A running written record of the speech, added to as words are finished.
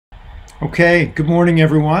Okay, good morning,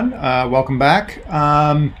 everyone. Welcome back.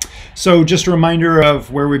 So just a reminder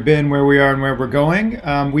of where we've been, where we are, and where we're going.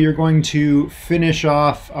 We are going to finish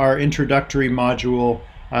off our introductory module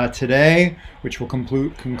today, which will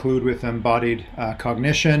conclude with embodied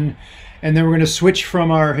cognition. And then we're going to switch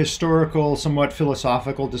from our historical, somewhat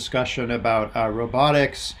philosophical discussion about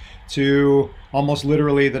robotics to almost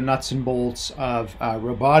literally the nuts and bolts of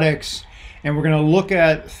robotics. And we're going to look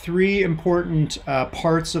at three important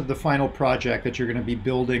parts of the final project that you're going to be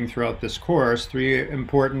building throughout this course, three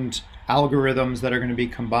important algorithms that are going to be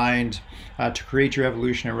combined to create your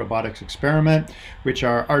evolutionary robotics experiment, which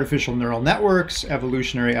are artificial neural networks,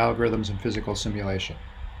 evolutionary algorithms, and physical simulation.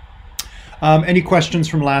 Any questions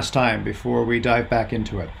from last time before we dive back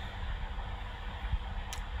into it?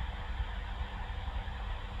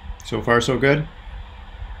 So far, so good?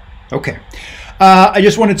 Okay. I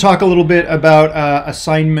just want to talk a little bit about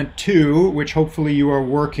assignment 2, which hopefully you are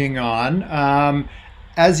working on.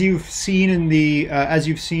 As you've seen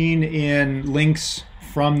in links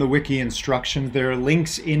from the wiki instructions, there are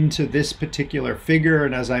links into this particular figure,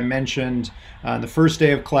 and as I mentioned on the first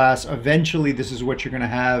day of class, eventually this is what you're going to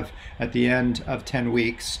have at the end of 10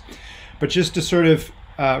 weeks. But just to sort of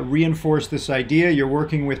reinforce this idea, you're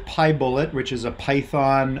working with PyBullet, which is a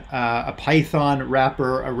Python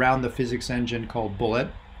wrapper around the physics engine called Bullet.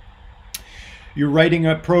 You're writing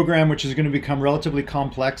a program which is going to become relatively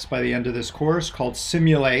complex by the end of this course called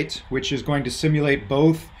Simulate, which is going to simulate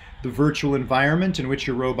both the virtual environment in which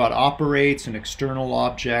your robot operates and external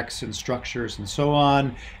objects and structures and so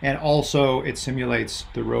on, and also it simulates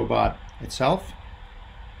the robot itself.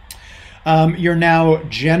 You're now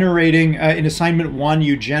generating, in assignment 1,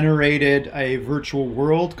 you generated a virtual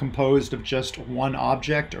world composed of just one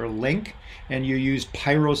object or link, and you used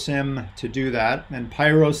PyroSim to do that. And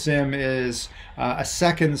PyroSim is a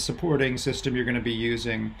second supporting system you're going to be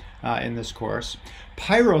using in this course.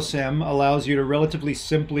 PyroSim allows you to relatively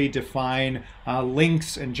simply define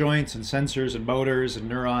links and joints and sensors and motors and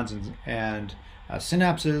neurons and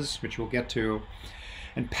synapses, which we'll get to,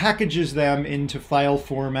 and packages them into file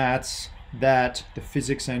formats that the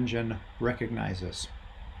physics engine recognizes.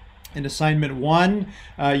 In assignment 1,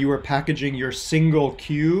 you are packaging your single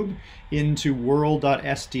cube into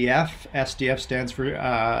world.sdf.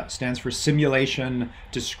 SDF stands for simulation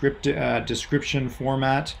description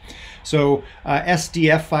format. So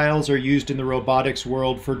SDF files are used in the robotics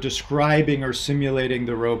world for describing or simulating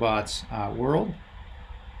the robot's world.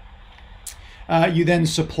 You then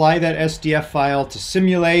supply that SDF file to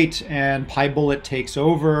Simulate, and PyBullet takes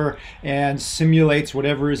over and simulates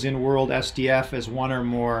whatever is in world SDF as one or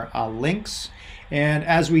more links. And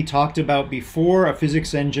as we talked about before, a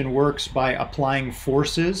physics engine works by applying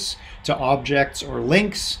forces to objects or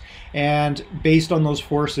links, and based on those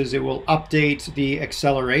forces it will update the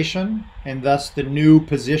acceleration and thus the new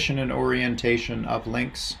position and orientation of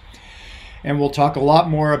links. And we'll talk a lot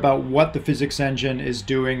more about what the physics engine is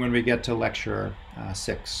doing when we get to lecture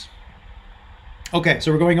 6. Okay,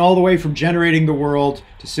 so we're going all the way from generating the world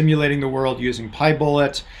to simulating the world using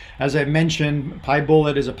PyBullet. As I mentioned,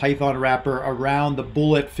 PyBullet is a Python wrapper around the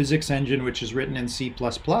Bullet physics engine, which is written in C++.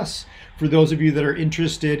 For those of you that are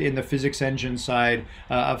interested in the physics engine side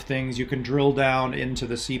of things, you can drill down into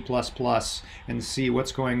the C++ and see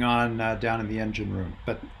what's going on down in the engine room.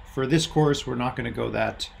 But for this course, we're not going to go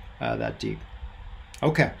that deep.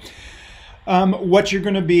 Okay. What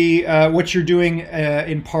you're doing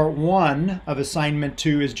in part 1 of assignment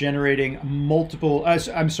 2 is generating multiple.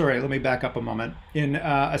 I'm sorry. Let me back up a moment. In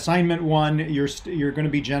assignment 1, you're going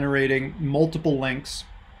to be generating multiple links,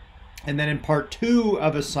 and then in part 2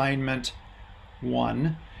 of assignment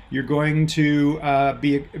 1, you're going to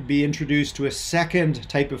be introduced to a second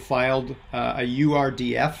type of file, a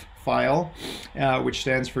URDF file, which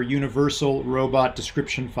stands for Universal Robot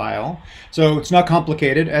Description File. So it's not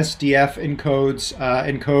complicated. SDF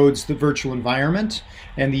encodes the virtual environment,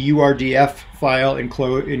 and the URDF file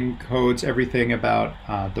encodes everything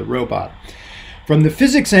about the robot. From the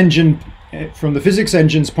physics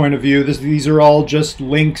engine's point of view, these are all just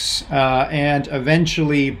links and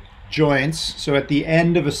eventually joints. So at the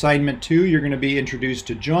end of assignment 2, you're going to be introduced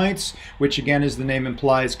to joints, which again, as the name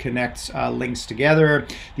implies, connects links together.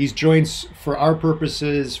 These joints, for our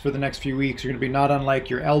purposes, for the next few weeks, are going to be not unlike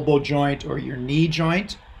your elbow joint or your knee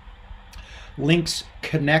joint. Joints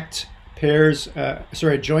connect pairs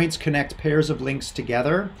of links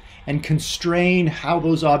together and constrain how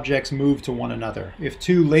those objects move to one another. If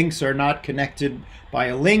two links are not connected by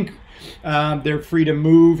a link, they're free to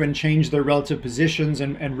move and change their relative positions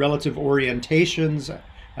and relative orientations,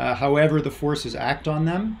 however the forces act on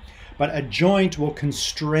them. but a joint will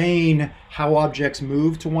constrain how objects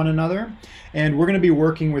move to one another. And we're going to be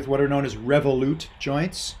working with what are known as revolute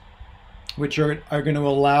joints, which are going to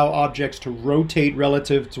allow objects to rotate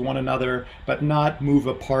relative to one another, but not move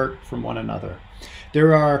apart from one another.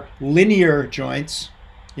 There are linear joints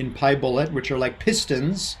in PyBullet, which are like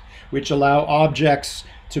pistons, which allow objects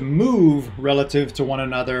to move relative to one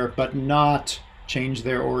another, but not change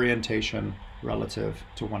their orientation relative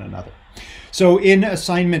to one another. So in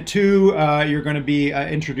assignment 2, you're going to be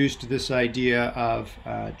introduced to this idea of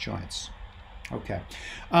joints. Okay.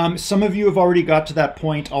 Some of you have already got to that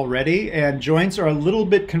point already, and joints are a little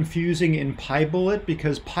bit confusing in PyBullet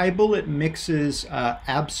because PyBullet mixes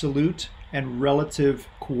absolute and relative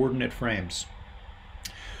coordinate frames.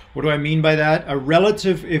 What do I mean by that? A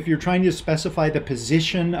relative, if you're trying to specify the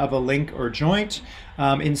position of a link or joint,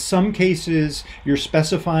 in some cases you're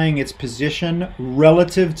specifying its position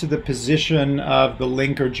relative to the position of the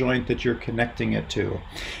link or joint that you're connecting it to.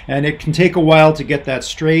 And it can take a while to get that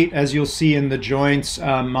straight, as you'll see in the joints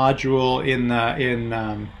module in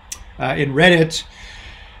Reddit.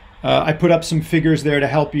 I put up some figures there to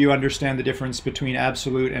help you understand the difference between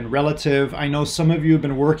absolute and relative. I know some of you have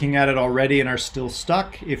been working at it already and are still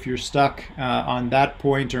stuck. If you're stuck on that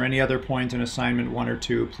point or any other point in assignment 1 or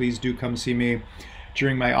 2, please do come see me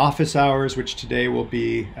during my office hours, which today will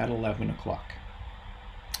be at 11 o'clock.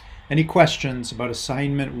 Any questions about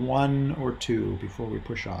assignment 1 or 2 before we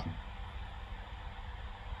push on?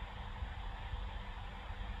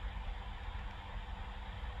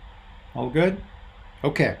 All good?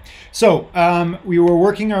 Okay, so we were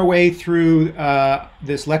working our way through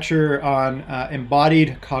this lecture on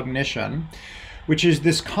embodied cognition, which is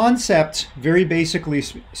this concept very basically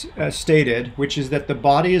stated, which is that the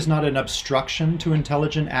body is not an obstruction to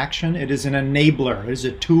intelligent action. It is an enabler. It is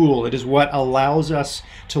a tool. It is what allows us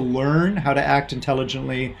to learn how to act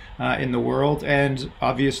intelligently in the world and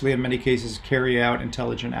obviously in many cases carry out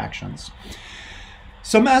intelligent actions.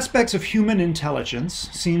 Some aspects of human intelligence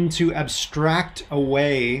seem to abstract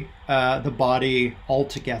away the body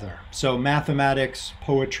altogether. So mathematics,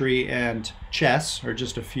 poetry, and chess are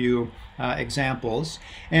just a few examples.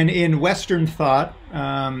 And in Western thought,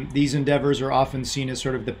 these endeavors are often seen as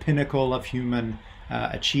sort of the pinnacle of human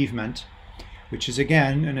achievement, which is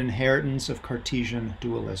again an inheritance of Cartesian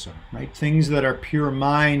dualism, right? Things that are pure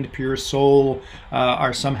mind, pure soul,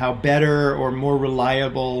 are somehow better or more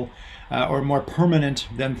reliable or more permanent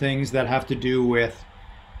than things that have to do with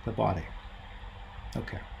the body.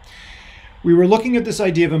 Okay. We were looking at this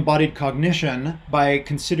idea of embodied cognition by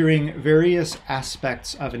considering various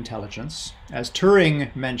aspects of intelligence. As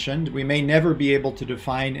Turing mentioned, we may never be able to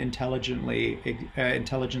define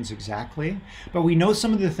intelligence exactly, but we know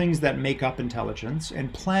some of the things that make up intelligence,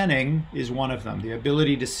 and planning is one of them, the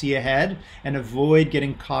ability to see ahead and avoid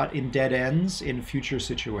getting caught in dead ends in future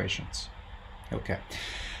situations. Okay.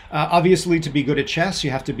 Obviously, to be good at chess,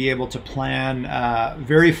 you have to be able to plan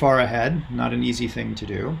very far ahead, not an easy thing to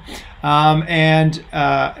do.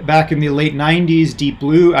 Back in the late 90s, Deep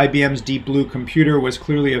Blue, IBM's Deep Blue computer was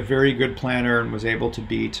clearly a very good planner and was able to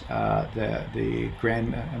beat the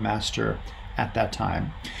Grandmaster at that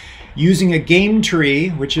time. Using a game tree,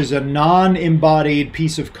 which is a non-embodied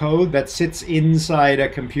piece of code that sits inside a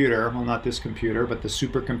computer, well, not this computer, but the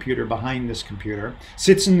supercomputer behind this computer,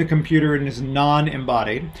 sits in the computer and is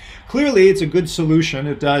non-embodied. Clearly, it's a good solution.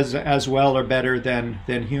 It does as well or better than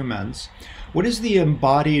humans. What is the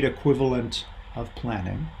embodied equivalent of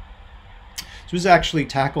planning? This was actually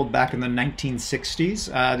tackled back in the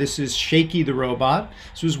 1960s. This is Shaky the robot.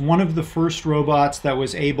 This was one of the first robots that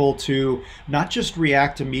was able to not just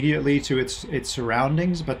react immediately to its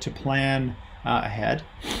surroundings, but to plan ahead.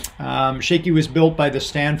 Shaky was built by the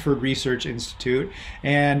Stanford Research Institute,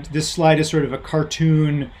 and this slide is sort of a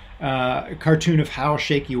cartoon of how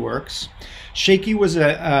Shaky works. Shaky was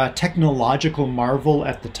a technological marvel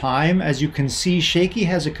at the time. As you can see, Shaky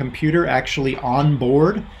has a computer actually on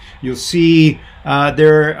board. You'll see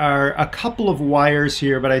there are a couple of wires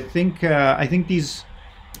here, but I think these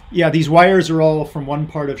wires are all from one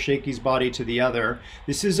part of Shaky's body to the other.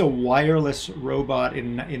 This is a wireless robot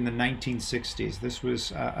in the 1960s. This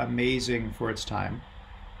was amazing for its time.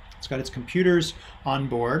 It's got its computers on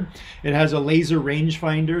board. It has a laser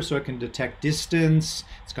rangefinder so it can detect distance.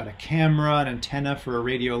 It's got a camera, an antenna for a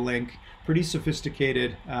radio link. Pretty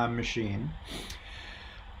sophisticated machine.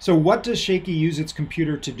 So what does Shaky use its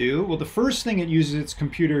computer to do? Well, the first thing it uses its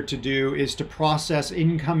computer to do is to process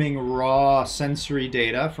incoming raw sensory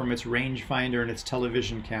data from its rangefinder and its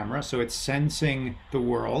television camera. So it's sensing the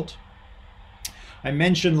world. I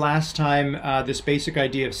mentioned last time this basic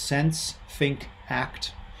idea of sense, think,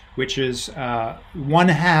 act, which is one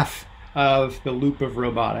half of the loop of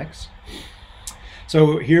robotics.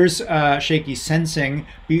 So here's Shaky sensing.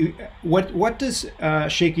 What does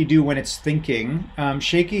Shaky do when it's thinking?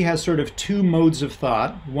 Shaky has sort of two modes of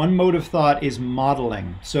thought. One mode of thought is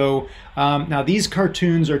modeling. So now these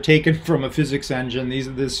cartoons are taken from a physics engine.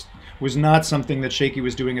 This was not something that Shaky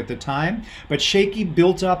was doing at the time, but Shaky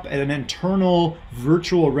built up an internal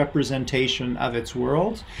virtual representation of its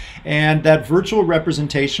world. And that virtual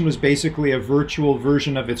representation was basically a virtual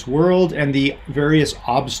version of its world and the various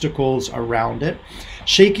obstacles around it.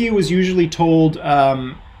 Shaky was usually told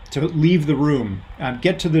to leave the room,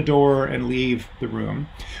 get to the door and leave the room.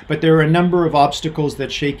 But there were a number of obstacles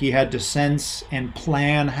that Shaky had to sense and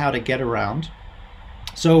plan how to get around.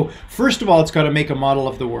 So first of all, it's got to make a model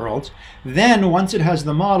of the world. Then once it has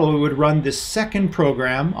the model, it would run this second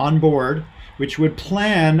program on board, which would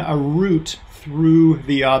plan a route through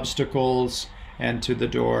the obstacles and to the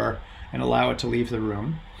door and allow it to leave the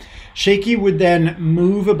room. Shaky would then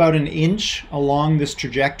move about an inch along this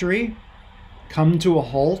trajectory, come to a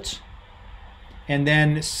halt, and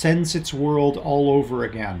then sense its world all over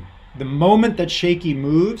again. The moment that Shaky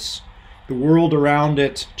moves, the world around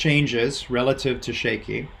it changes relative to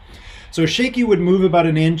Shaky. So Shaky would move about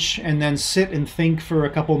an inch and then sit and think for a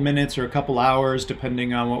couple minutes or a couple hours,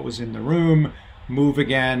 depending on what was in the room, move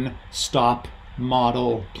again, stop,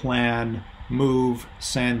 model, plan, move,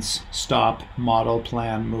 sense, stop, model,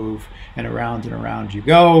 plan, move, and around you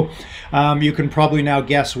go. You can probably now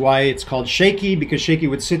guess why it's called Shaky, because Shaky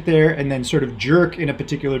would sit there and then sort of jerk in a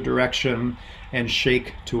particular direction and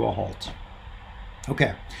shake to a halt.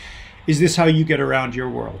 Okay. Is this how you get around your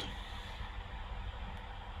world?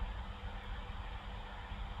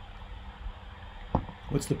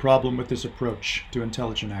 What's the problem with this approach to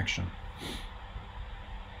intelligent action?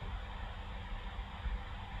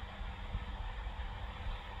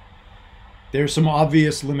 There are some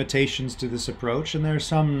obvious limitations to this approach, and there are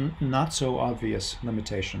some not so obvious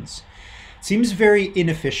limitations. It seems very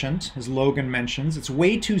inefficient, as Logan mentions. It's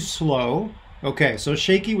way too slow. Okay, so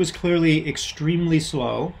Shaky was clearly extremely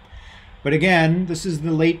slow. But again, this is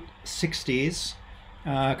the late 60s.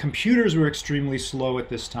 Computers were extremely slow at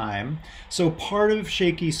this time. So part of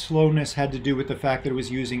Shaky's slowness had to do with the fact that it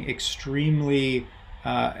was using extremely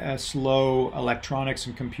slow electronics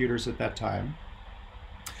and computers at that time.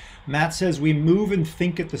 Matt says we move and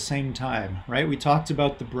think at the same time, right? We talked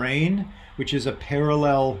about the brain, which is a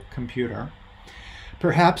parallel computer.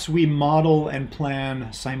 Perhaps we model and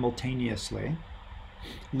plan simultaneously.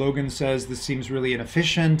 Logan says this seems really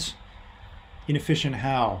inefficient. Inefficient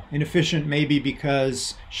how? Inefficient maybe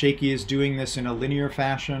because Shaky is doing this in a linear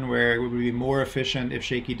fashion, where it would be more efficient if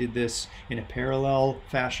Shaky did this in a parallel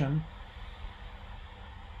fashion.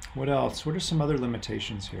 What else? What are some other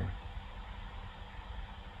limitations here?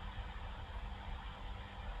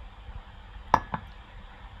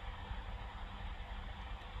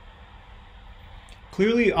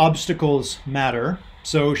 Clearly obstacles matter.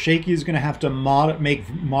 So Shaky is going to have to make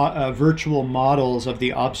virtual models of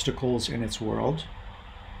the obstacles in its world.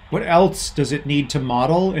 What else does it need to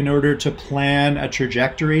model in order to plan a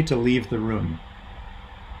trajectory to leave the room?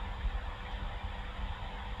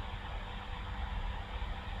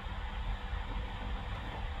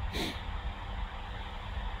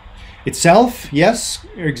 Itself, yes,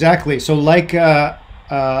 exactly. So like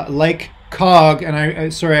Cog,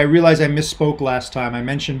 and sorry, I realized I misspoke last time. I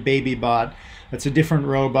mentioned BabyBot. That's a different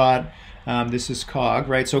robot. This is Cog,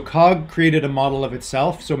 right? So Cog created a model of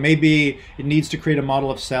itself. So maybe it needs to create a model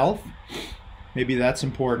of self. Maybe that's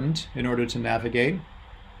important in order to navigate.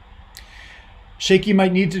 Shaky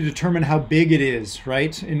might need to determine how big it is,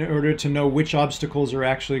 right? In order to know which obstacles are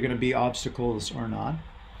actually going to be obstacles or not.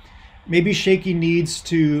 Maybe Shaky needs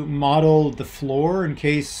to model the floor in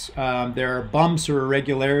case there are bumps or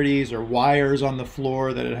irregularities or wires on the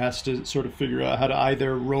floor that it has to sort of figure out how to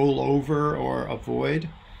either roll over or avoid.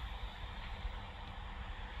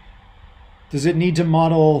 Does it need to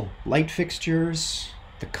model light fixtures,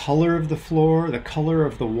 the color of the floor, the color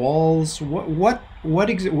of the walls?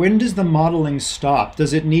 When does the modeling stop?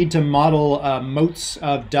 Does it need to model motes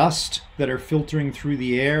of dust that are filtering through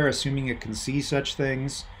the air, assuming it can see such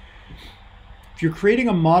things? If you're creating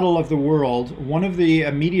a model of the world, one of the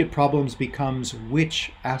immediate problems becomes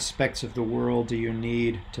which aspects of the world do you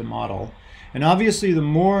need to model? And obviously, the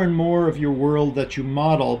more and more of your world that you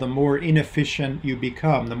model, the more inefficient you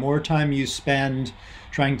become. The more time you spend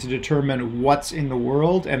trying to determine what's in the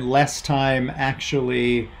world and less time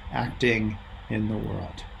actually acting in the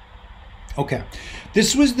world. Okay,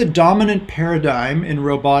 this was the dominant paradigm in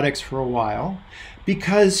robotics for a while.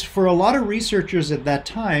 Because for a lot of researchers at that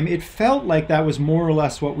time, it felt like that was more or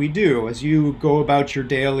less what we do. As you go about your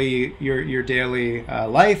daily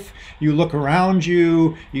life, you look around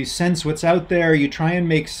you, you sense what's out there, you try and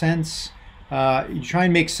make sense. You try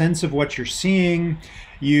and make sense of what you're seeing.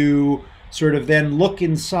 You sort of then look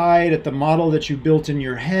inside at the model that you built in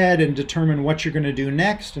your head and determine what you're going to do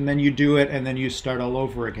next, and then you do it, and then you start all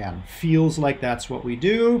over again. Feels like that's what we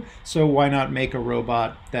do, so why not make a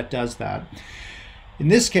robot that does that? In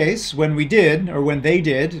this case, when we did, or when they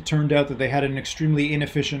did, it turned out that they had an extremely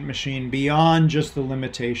inefficient machine beyond just the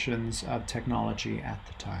limitations of technology at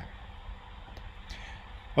the time.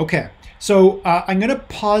 Okay, so I'm going to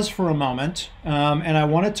pause for a moment, and I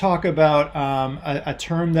want to talk about a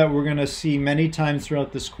term that we're going to see many times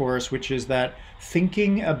throughout this course, which is that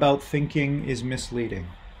thinking about thinking is misleading.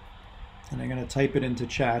 And I'm going to type it into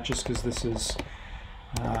chat just because this is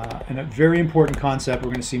a very important concept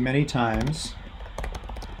we're going to see many times.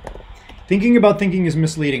 Thinking about thinking is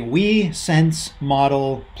misleading. We sense,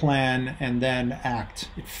 model, plan, and then act.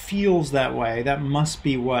 It feels that way. That must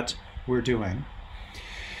be what we're doing.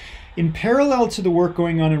 In parallel to the work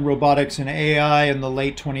going on in robotics and AI in the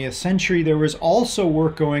late 20th century, there was also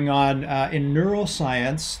work going on in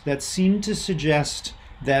neuroscience that seemed to suggest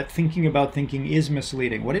that thinking about thinking is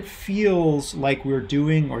misleading. What it feels like we're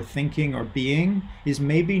doing or thinking or being is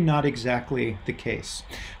maybe not exactly the case.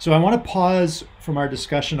 So I want to pause from our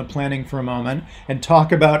discussion of planning for a moment and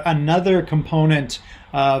talk about another component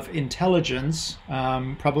of intelligence,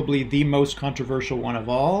 probably the most controversial one of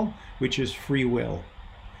all, which is free will.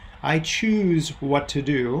 I choose what to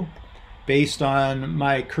do based on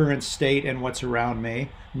my current state and what's around me.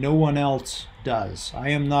 No one else does. I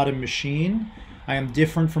am not a machine. I am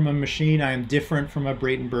different from a machine. I am different from a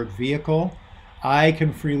Bradenberg vehicle. I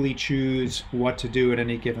can freely choose what to do at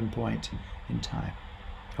any given point in time.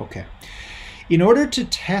 Okay. In order to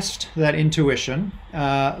test that intuition,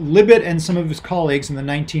 Libet and some of his colleagues in the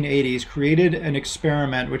 1980s created an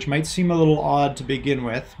experiment which might seem a little odd to begin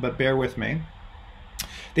with, but bear with me.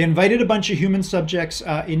 They invited a bunch of human subjects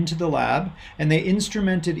into the lab, and they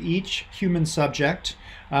instrumented each human subject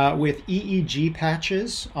with EEG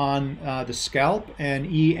patches on the scalp and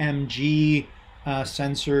EMG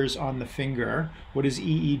sensors on the finger. What does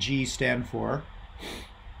EEG stand for?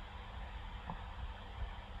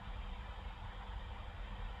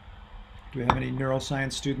 Do we have any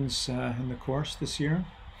neuroscience students in the course this year?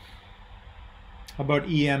 How about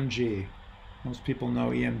EMG? Most people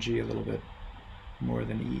know EMG a little bit more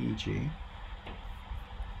than EEG.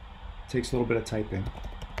 Takes a little bit of typing.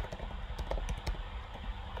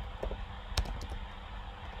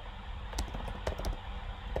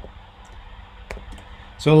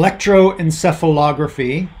 So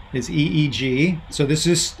electroencephalography is EEG. So this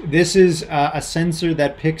is a sensor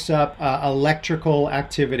that picks up electrical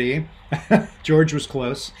activity. George was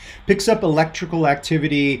close. Picks up electrical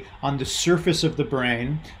activity on the surface of the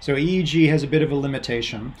brain. So EEG has a bit of a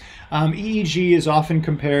limitation. EEG is often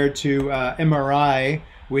compared to MRI,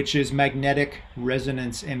 which is magnetic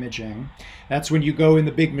resonance imaging. That's when you go in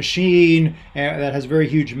the big machine that has very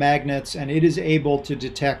huge magnets, and it is able to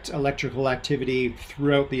detect electrical activity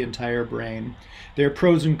throughout the entire brain. There are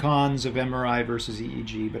pros and cons of MRI versus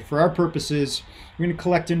EEG, but for our purposes, we're going to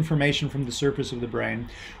collect information from the surface of the brain,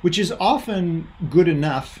 which is often good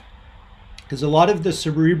enough because a lot of the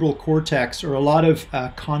cerebral cortex, or a lot of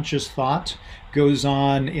conscious thought, goes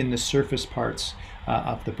on in the surface parts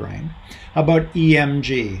of the brain. How about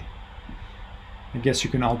EMG? I guess you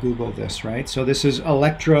can all Google this, right? So this is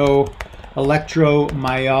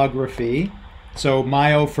electromyography. So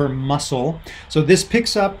myo for muscle. So this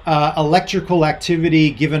picks up electrical activity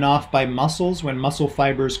given off by muscles when muscle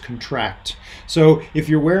fibers contract. So if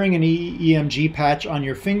you're wearing an EMG patch on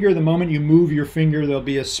your finger, the moment you move your finger, there'll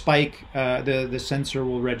be a spike. The sensor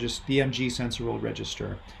will register. The EMG sensor will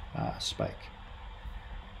register a spike.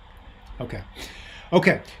 Okay.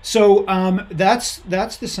 Okay, so that's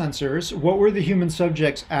the sensors. What were the human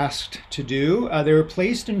subjects asked to do? They were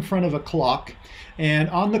placed in front of a clock, and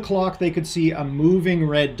on the clock they could see a moving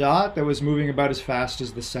red dot that was moving about as fast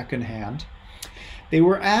as the second hand. They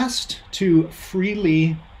were asked to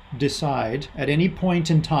freely decide at any point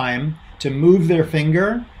in time to move their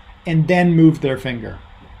finger and then move their finger.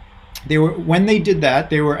 When they did that,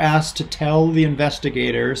 they were asked to tell the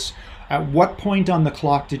investigators at what point on the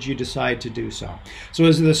clock did you decide to do so? So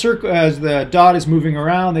as the dot is moving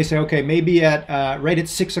around, they say, okay, maybe at right at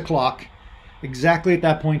 6 o'clock, exactly at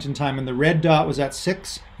that point in time, and the red dot was at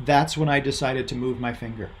 6, that's when I decided to move my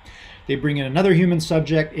finger. They bring in another human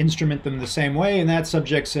subject, instrument them the same way, and that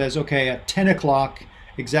subject says, okay, at 10 o'clock,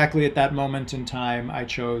 exactly at that moment in time, I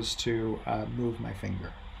chose to move my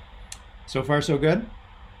finger. So far, so good?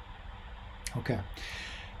 Okay.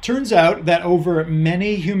 Turns out that over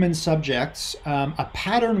many human subjects, a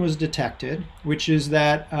pattern was detected, which is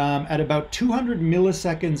that at about 200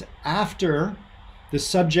 milliseconds after the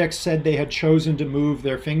subject said they had chosen to move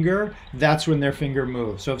their finger, that's when their finger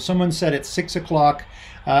moved. So if someone said at 6 o'clock,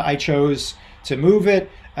 I chose to move it,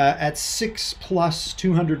 at 6 plus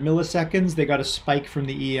 200 milliseconds, they got a spike from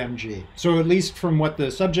the EMG. So at least from what the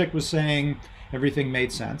subject was saying, everything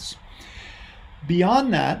made sense.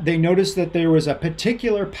 Beyond that, they noticed that there was a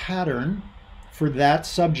particular pattern for that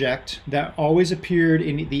subject that always appeared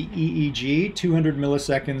in the EEG 200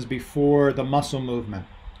 milliseconds before the muscle movement,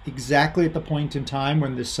 exactly at the point in time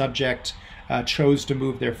when the subject chose to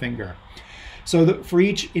move their finger. So for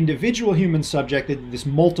each individual human subject, they did this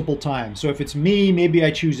multiple times. So if it's me, maybe I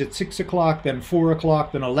choose at 6 o'clock, then 4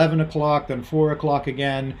 o'clock, then 11 o'clock, then 4 o'clock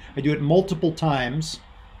again. I do it multiple times.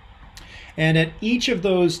 And at each of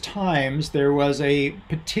those times, there was a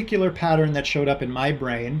particular pattern that showed up in my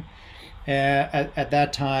brain at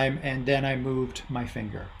that time, and then I moved my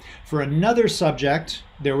finger. For another subject,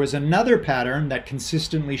 there was another pattern that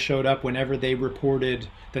consistently showed up whenever they reported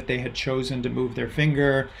that they had chosen to move their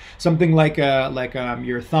finger, something like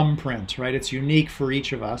your thumbprint, right? It's unique for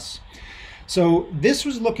each of us. So this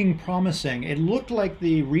was looking promising. It looked like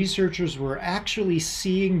the researchers were actually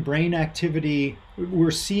seeing brain activity,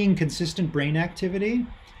 were seeing consistent brain activity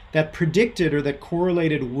that predicted or that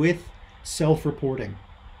correlated with self-reporting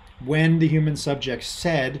when the human subject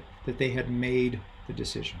said that they had made the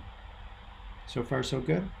decision. So far, so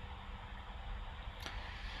good.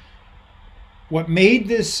 What made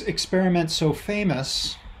this experiment so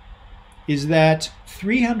famous is that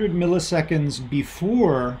 300 milliseconds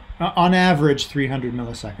before, on average 300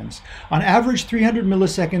 milliseconds, on average 300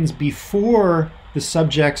 milliseconds before the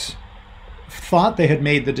subjects thought they had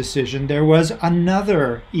made the decision, there was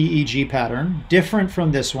another EEG pattern, different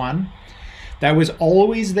from this one, that was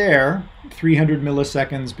always there 300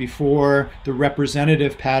 milliseconds before the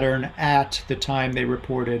representative pattern at the time they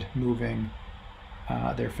reported moving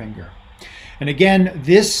their finger. And again,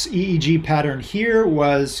 this EEG pattern here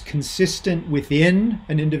was consistent within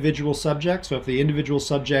an individual subject. So if the individual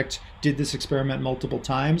subject did this experiment multiple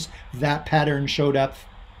times, that pattern showed up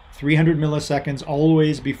 300 milliseconds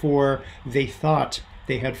always before they thought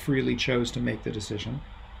they had freely chose to make the decision.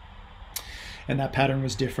 And that pattern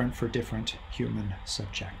was different for different human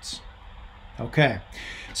subjects. Okay,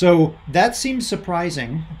 so that seems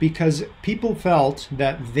surprising because people felt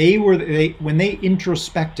that when they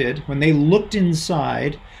introspected, when they looked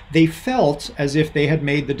inside, they felt as if they had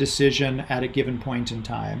made the decision at a given point in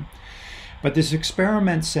time. But this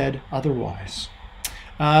experiment said otherwise.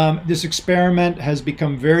 This experiment has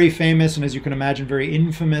become very famous and, as you can imagine, very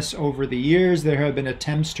infamous over the years. There have been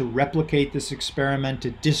attempts to replicate this experiment,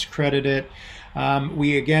 to discredit it.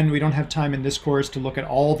 We don't have time in this course to look at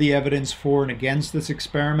all the evidence for and against this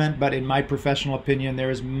experiment, but in my professional opinion,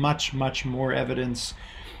 there is much, much more evidence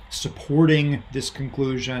supporting this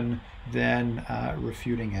conclusion than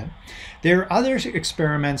refuting it. There are other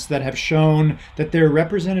experiments that have shown that there are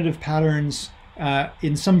representative patterns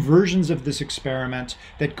in some versions of this experiment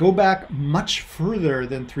that go back much further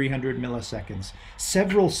than 300 milliseconds,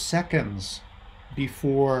 several seconds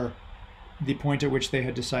before the point at which they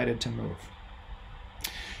had decided to move.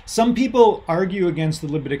 Some people argue against the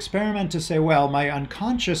Libet experiment to say, well, my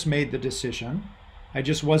unconscious made the decision. I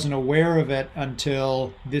just wasn't aware of it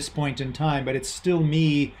until this point in time, but it's still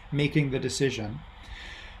me making the decision.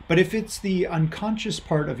 But if it's the unconscious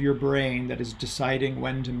part of your brain that is deciding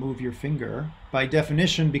when to move your finger, by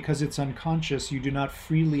definition, because it's unconscious, you do not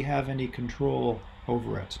freely have any control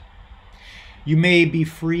over it. You may be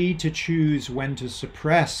free to choose when to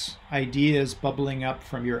suppress ideas bubbling up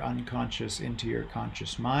from your unconscious into your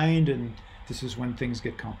conscious mind, and this is when things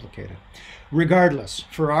get complicated. Regardless,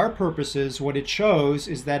 for our purposes, what it shows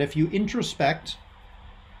is that if you introspect,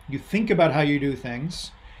 you think about how you do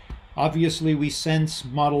things, obviously we sense,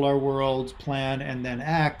 model our world, plan, and then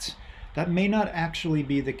act. That may not actually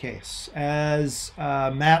be the case. As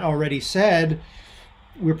Matt already said,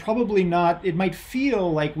 we're probably not, it might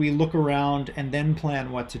feel like we look around and then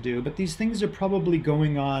plan what to do, but these things are probably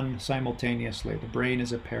going on simultaneously. The brain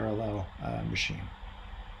is a parallel machine.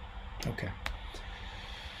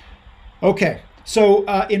 Okay, so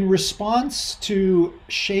in response to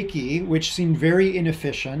Shaky, which seemed very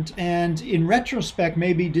inefficient, and in retrospect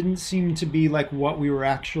maybe didn't seem to be like what we were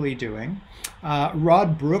actually doing,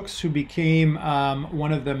 Rod Brooks, who became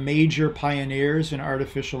one of the major pioneers in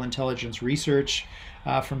artificial intelligence research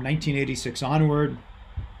from 1986 onward,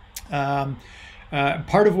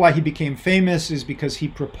 Part of why he became famous is because he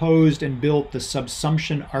proposed and built the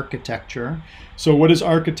subsumption architecture. So what does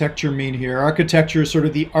architecture mean here? Architecture is sort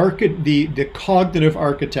of the cognitive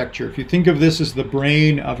architecture. If you think of this as the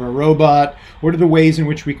brain of a robot, what are the ways in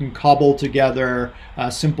which we can cobble together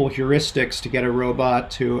simple heuristics to get a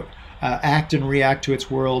robot to act and react to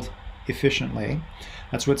its world efficiently?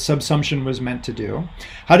 That's what subsumption was meant to do.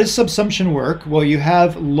 How does subsumption work? Well, you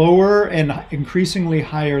have lower and increasingly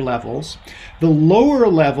higher levels. The lower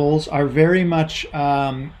levels are very much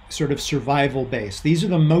sort of survival based. These are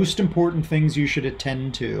the most important things you should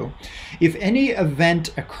attend to. If any event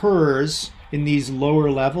occurs in these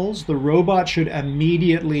lower levels, the robot should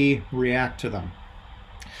immediately react to them.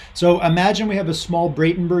 So imagine we have a small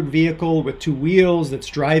Bratenberg vehicle with two wheels that's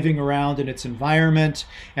driving around in its environment,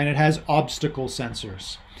 and it has obstacle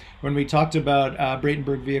sensors. When we talked about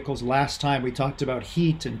Bratenberg vehicles last time, we talked about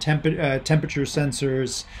heat and temperature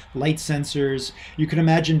sensors, light sensors. You can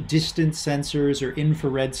imagine distance sensors or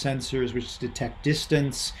infrared sensors which detect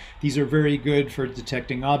distance. These are very good for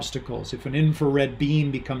detecting obstacles. If an infrared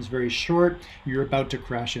beam becomes very short, you're about to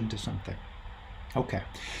crash into something. Okay,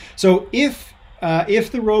 so if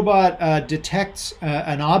the robot detects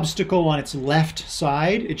an obstacle on its left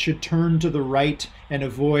side, it should turn to the right and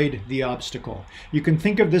avoid the obstacle. You can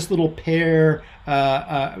think of this little pair,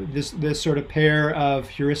 this sort of pair of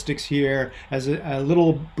heuristics here as a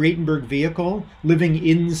little Bratenberg vehicle living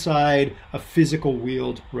inside a physical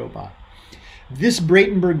wheeled robot. This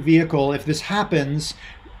Bratenberg vehicle, if this happens,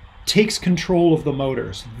 takes control of the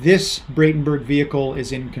motors. This Bratenberg vehicle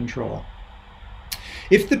is in control.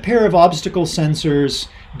 If the pair of obstacle sensors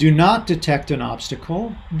do not detect an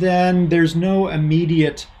obstacle, then there's no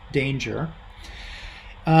immediate danger.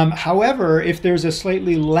 However, if there's a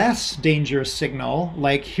slightly less dangerous signal,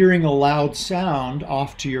 like hearing a loud sound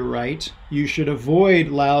off to your right, you should avoid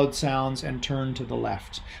loud sounds and turn to the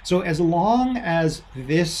left. So as long as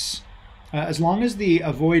the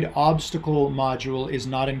avoid obstacle module is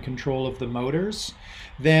not in control of the motors,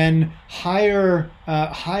 then higher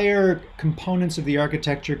components of the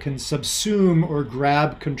architecture can subsume or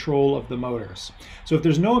grab control of the motors. So if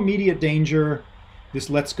there's no immediate danger, this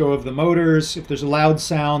lets go of the motors. If there's a loud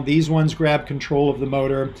sound, these ones grab control of the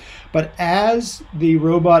motor. But as the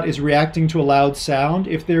robot is reacting to a loud sound,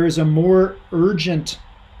 if there is a more urgent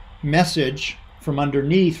message from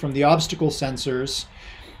underneath, from the obstacle sensors,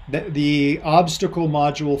 the obstacle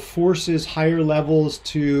module forces higher levels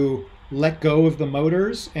to let go of the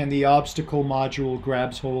motors, and the obstacle module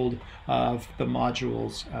grabs hold of the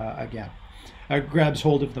modules grabs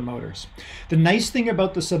hold of the motors. The nice thing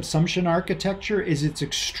about the subsumption architecture is it's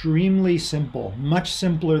extremely simple, much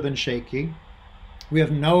simpler than shaky. We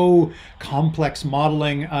have no complex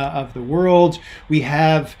modeling of the world. We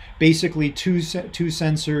have basically two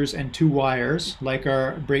sensors and two wires, like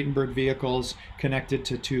our Bratenberg vehicles, connected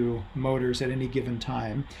to two motors at any given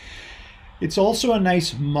time. It's also a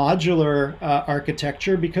nice modular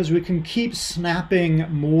architecture because we can keep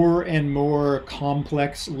snapping more and more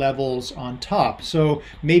complex levels on top. So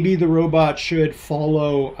maybe the robot should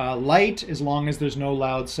follow light as long as there's no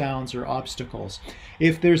loud sounds or obstacles.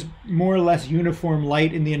 If there's more or less uniform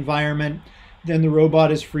light in the environment, then the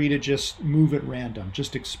robot is free to just move at random,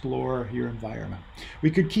 just explore your environment. We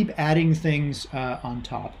could keep adding things on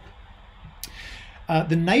top.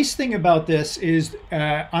 The nice thing about this is,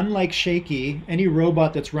 unlike shaky, any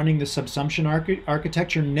robot that's running the subsumption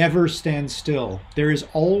architecture never stands still. There is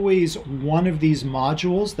always one of these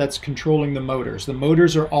modules that's controlling the motors. The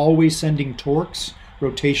motors are always sending torques,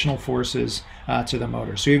 rotational forces, to the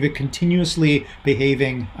motor. So you have a continuously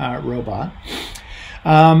behaving robot.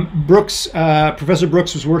 Professor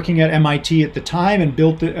Brooks was working at MIT at the time and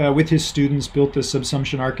built with his students, built the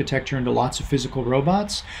subsumption architecture into lots of physical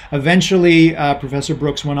robots. Eventually, Professor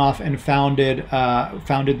Brooks went off and founded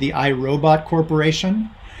the iRobot Corporation.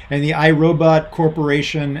 And the iRobot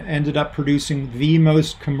Corporation ended up producing the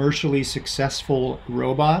most commercially successful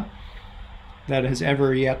robot that has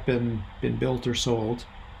ever yet been built or sold.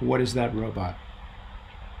 What is that robot?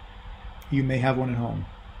 You may have one at home.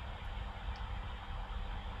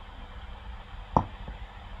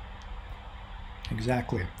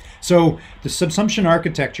 Exactly. So the subsumption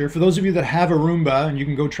architecture, for those of you that have a Roomba, and you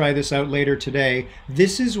can go try this out later today,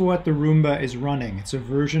 this is what the Roomba is running. It's a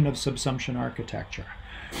version of subsumption architecture.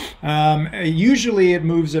 Usually it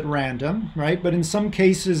moves at random, right? But in some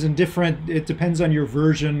cases, it depends on your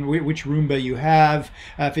version, which Roomba you have.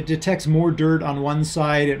 If it detects more dirt on one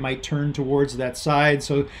side, it might turn towards that side.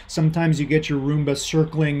 So sometimes you get your Roomba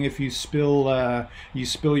circling. If you spill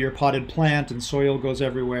your potted plant and soil goes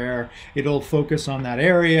everywhere, it'll focus on that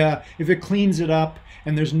area. If it cleans it up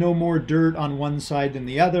and there's no more dirt on one side than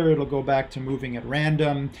the other. It'll go back to moving at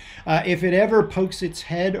random. If it ever pokes its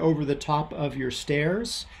head over the top of your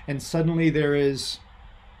stairs and suddenly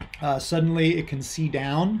it can see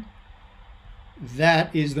down,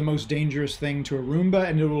 that is the most dangerous thing to a Roomba,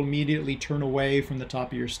 and it will immediately turn away from the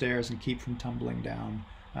top of your stairs and keep from tumbling down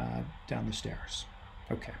the stairs.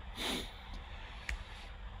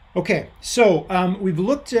 Okay, so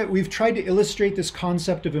we've tried to illustrate this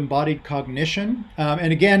concept of embodied cognition,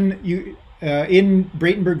 and again, in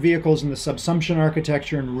Bratenberg vehicles and the subsumption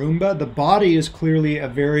architecture in Roomba, the body is clearly a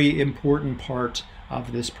very important part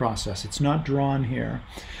of this process. It's not drawn here.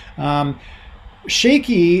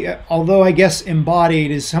 Shaky, although I guess embodied,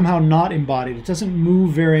 is somehow not embodied. It doesn't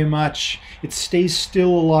move very much. It stays still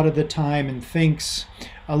a lot of the time and thinks.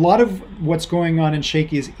 A lot of what's going on in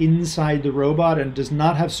Shaky is inside the robot and does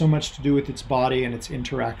not have so much to do with its body and its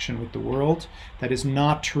interaction with the world. That is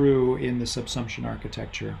not true in the subsumption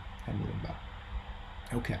architecture and Roomba.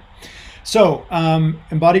 Okay. So,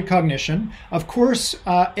 embodied cognition. Of course,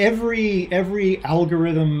 every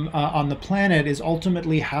algorithm on the planet is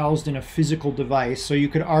ultimately housed in a physical device. So you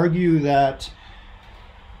could argue that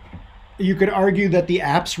the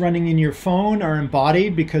apps running in your phone are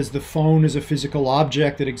embodied because the phone is a physical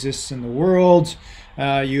object that exists in the world.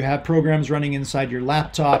 You have programs running inside your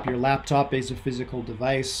laptop. Your laptop is a physical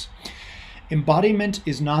device. Embodiment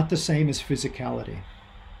is not the same as physicality.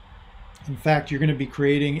 In fact, you're going to be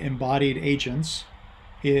creating embodied agents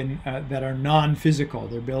that are non-physical.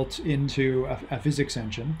 They're built into a physics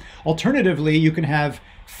engine. Alternatively, you can have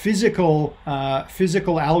physical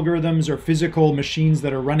algorithms or physical machines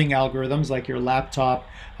that are running algorithms like your laptop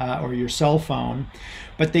or your cell phone,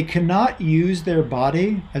 but they cannot use their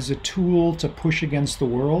body as a tool to push against the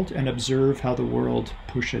world and observe how the world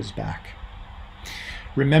pushes back.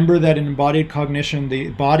 Remember that in embodied cognition, the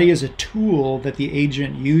body is a tool that the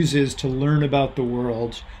agent uses to learn about the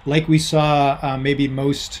world, like we saw maybe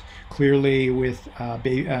most clearly with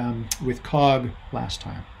Cog last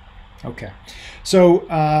time. Okay, so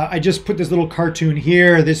I just put this little cartoon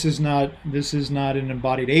here. This is not an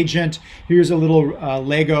embodied agent. Here's a little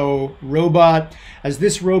Lego robot. As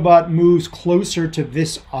this robot moves closer to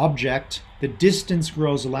this object, the distance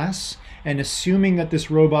grows less. And assuming that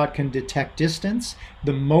this robot can detect distance,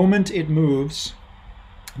 the moment it moves,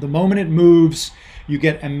 you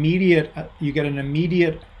get an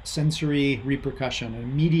immediate sensory repercussion, an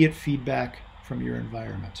immediate feedback from your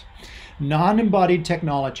environment. Non-embodied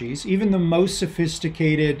technologies, even the most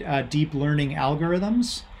sophisticated deep learning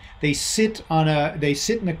algorithms, they sit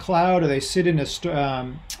in the cloud or they sit in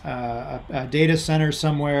a data center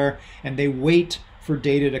somewhere, and they wait for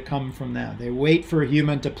data to come from them. They wait for a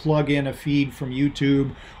human to plug in a feed from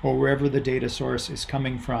YouTube or wherever the data source is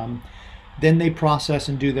coming from. Then they process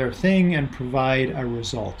and do their thing and provide a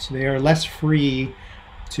result. They are less free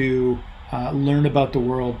to learn about the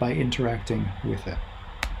world by interacting with it.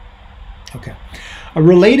 Okay. A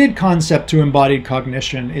related concept to embodied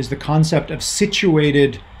cognition is the concept of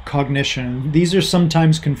situated cognition. These are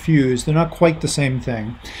sometimes confused. They're not quite the same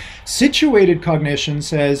thing. Situated cognition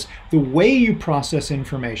says the way you process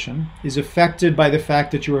information is affected by the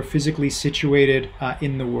fact that you are physically situated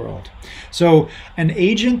in the world. So an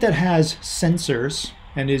agent that has sensors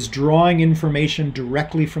and is drawing information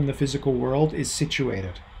directly from the physical world is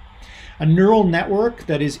situated. A neural network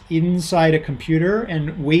that is inside a computer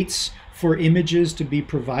and waits for images to be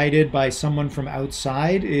provided by someone from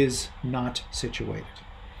outside is not situated.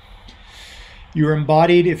 You're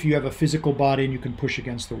embodied if you have a physical body and you can push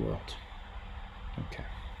against the world. Okay.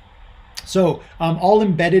 So all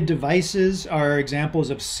embedded devices are examples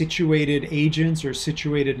of situated agents or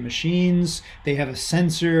situated machines. They have a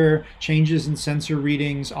sensor. Changes in sensor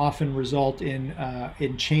readings often result in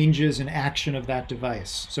changes in action of that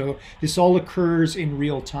device. So this all occurs in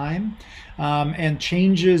real time, and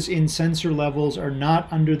changes in sensor levels are not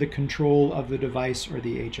under the control of the device or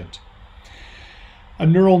the agent. A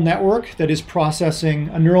neural network that's processing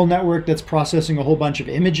a whole bunch of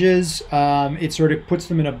images. It sort of puts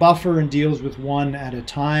them in a buffer and deals with one at a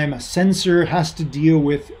time. A sensor has to deal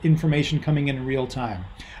with information coming in real time.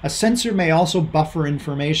 A sensor may also buffer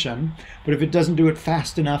information, but if it doesn't do it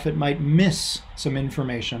fast enough, it might miss some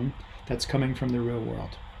information that's coming from the real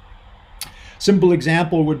world. Simple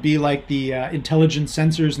example would be like the intelligent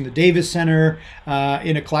sensors in the Davis Center.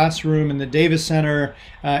 In a classroom in the Davis Center,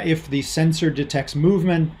 if the sensor detects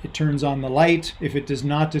movement, it turns on the light. If it does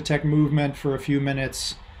not detect movement for a few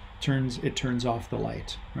minutes, it turns off the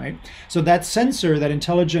light, right? So that sensor, that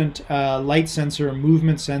intelligent light sensor or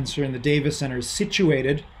movement sensor in the Davis Center is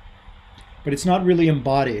situated, but it's not really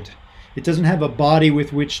embodied. It doesn't have a body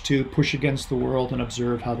with which to push against the world and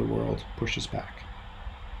observe how the world pushes back.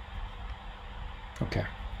 Okay.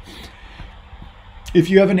 If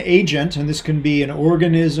you have an agent, and this can be an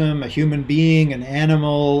organism, a human being, an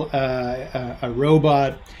animal, a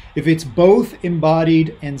robot, if it's both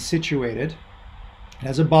embodied and situated, it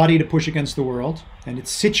has a body to push against the world, and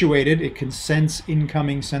it's situated, it can sense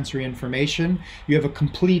incoming sensory information, you have a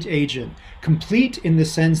complete agent. Complete in the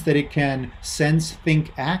sense that it can sense,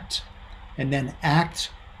 think, act, and then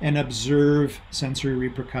act and observe sensory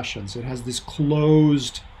repercussions. It has this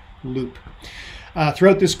closed loop.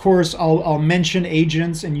 Throughout this course, I'll mention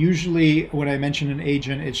agents, and usually when I mention an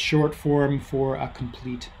agent, it's short form for a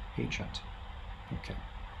complete agent. Okay.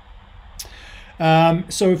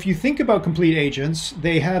 So if you think about complete agents,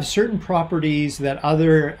 they have certain properties that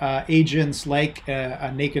other agents like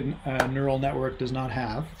a naked neural network does not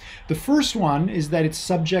have. The first one is that it's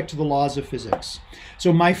subject to the laws of physics.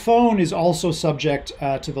 So my phone is also subject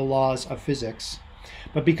to the laws of physics.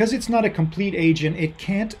 But because it's not a complete agent, it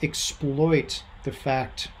can't exploit the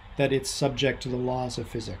fact that it's subject to the laws of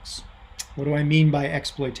physics. What do I mean by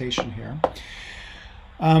exploitation here?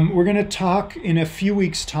 We're going to talk in a few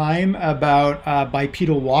weeks' time about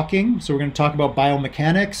bipedal walking. So we're going to talk about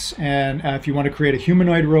biomechanics, and if you want to create a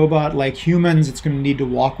humanoid robot like humans, it's going to need to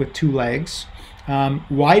walk with 2 legs.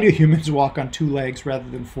 Why do humans walk on 2 legs rather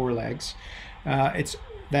than 4 legs?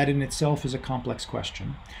 That in itself is a complex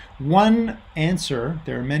question. One answer,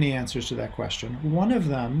 there are many answers to that question. One of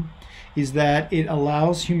them is that it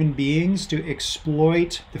allows human beings to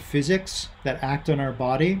exploit the physics that act on our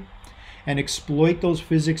body and exploit those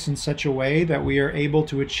physics in such a way that we are able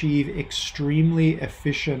to achieve extremely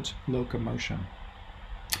efficient locomotion.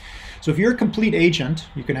 So if you're a complete agent,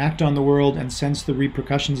 you can act on the world and sense the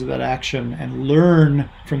repercussions of that action and learn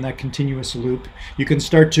from that continuous loop. You can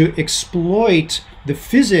start to exploit the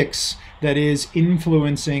physics that is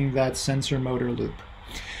influencing that sensor motor loop.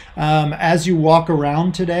 As you walk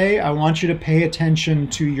around today, I want you to pay attention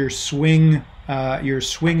to your swing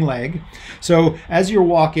leg. So as you're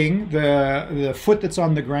walking, the foot that's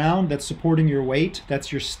on the ground that's supporting your weight,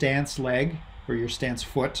 that's your stance leg or your stance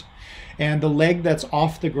foot. And the leg that's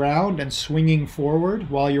off the ground and swinging forward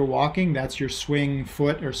while you're walking, that's your swing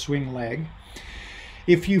foot or swing leg.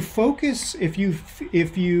 If you focus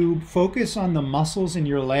on the muscles in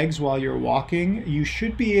your legs while you're walking, you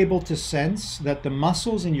should be able to sense that the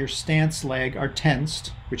muscles in your stance leg are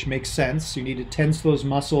tensed, which makes sense. You need to tense those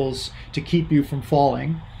muscles to keep you from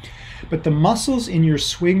falling. But the muscles in your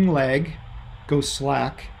swing leg go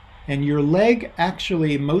slack, and your leg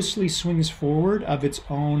actually mostly swings forward of its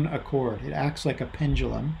own accord. It acts like a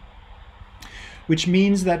pendulum, which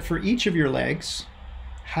means that for each of your legs,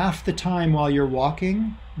 half the time while you're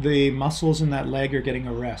walking, the muscles in that leg are getting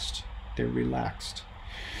a rest. They're relaxed.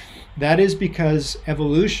 That is because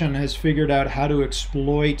evolution has figured out how to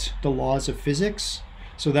exploit the laws of physics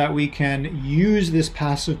so that we can use this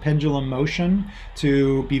passive pendulum motion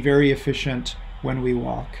to be very efficient when we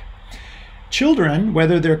walk. Children,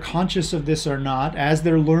 whether they're conscious of this or not, as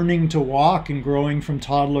they're learning to walk and growing from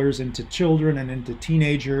toddlers into children and into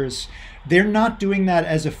teenagers, they're not doing that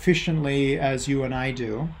as efficiently as you and I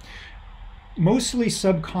do. Mostly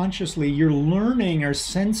subconsciously, you're learning or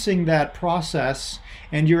sensing that process,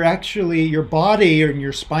 and your body and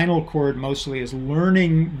your spinal cord mostly is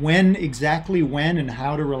learning exactly when and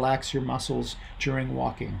how to relax your muscles during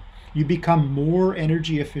walking. You become more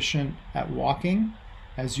energy efficient at walking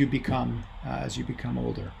as you become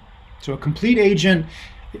older. So a complete agent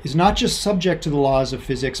is not just subject to the laws of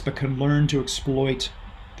physics, but can learn to exploit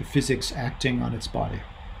the physics acting on its body.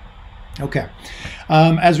 Okay,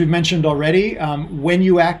 as we've mentioned already, when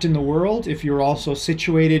you act in the world, if you're also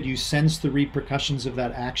situated, you sense the repercussions of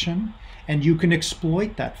that action, and you can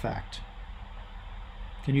exploit that fact.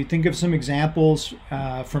 Can you think of some examples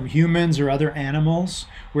from humans or other animals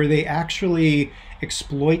where they actually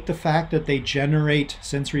exploit the fact that they generate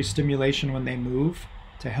sensory stimulation when they move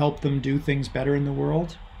to help them do things better in the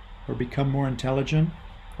world, or become more intelligent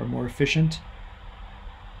or more efficient?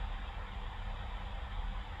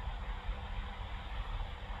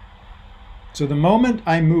 So the moment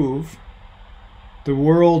I move, the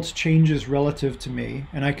world changes relative to me,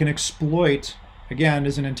 and I can exploit, again,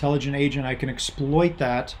 as an intelligent agent, I can exploit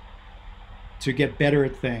that to get better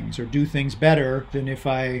at things or do things better than if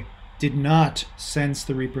I did not sense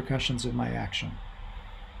the repercussions of my action.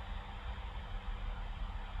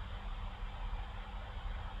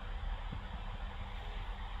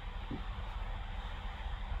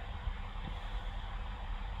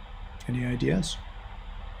 Any ideas?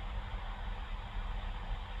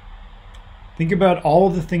 Think about all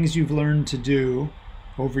of the things you've learned to do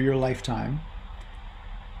over your lifetime,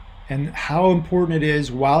 and how important it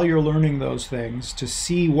is while you're learning those things to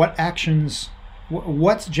see what actions,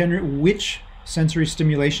 which sensory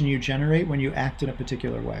stimulation you generate when you act in a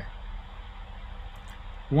particular way.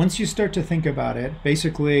 Once you start to think about it,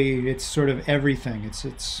 basically it's sort of everything. It's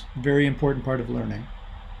a very important part of learning.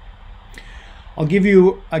 I'll give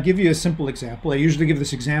you a simple example. I usually give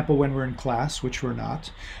this example when we're in class, which we're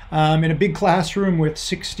not. In a big classroom with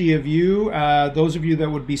 60 of you, those of you that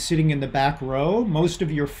would be sitting in the back row, most of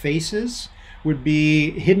your faces would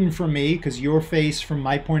be hidden from me, because your face, from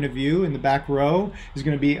my point of view, in the back row is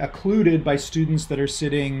going to be occluded by students that are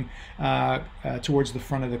sitting towards the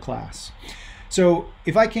front of the class. So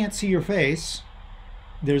if I can't see your face,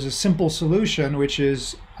 there's a simple solution, which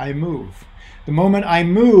is I move. The moment I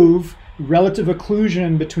move, relative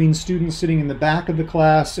occlusion between students sitting in the back of the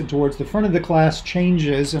class and towards the front of the class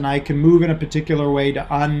changes, and I can move in a particular way to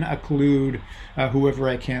unocclude whoever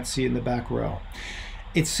I can't see in the back row.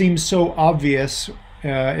 It seems so obvious,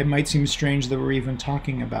 it might seem strange that we're even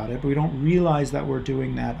talking about it, but we don't realize that we're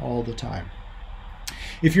doing that all the time.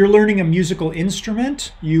 If you're learning a musical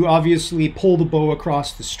instrument, you obviously pull the bow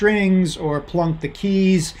across the strings or plunk the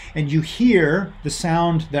keys, and you hear the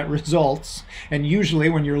sound that results. And usually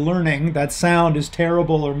when you're learning, that sound is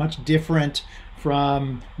terrible or much different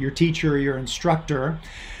from your teacher or your instructor.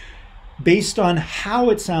 Based on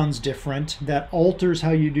how it sounds different, that alters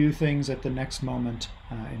how you do things at the next moment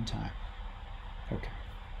in time. Okay.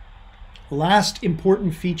 Last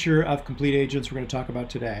important feature of complete agents we're going to talk about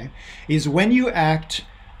today is when you act,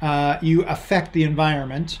 you affect the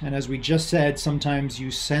environment, and as we just said, sometimes you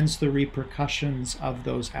sense the repercussions of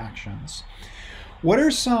those actions. What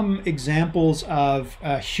are some examples of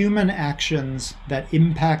human actions that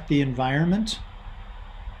impact the environment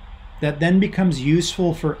that then becomes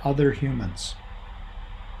useful for other humans?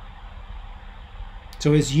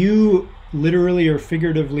 So as you literally or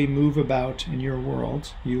figuratively move about in your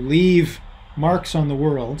world, you leave marks on the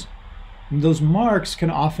world, and those marks can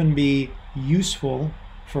often be useful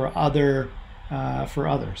for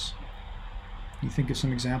others. You think of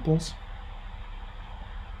some examples?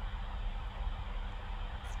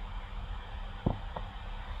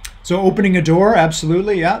 So opening a door,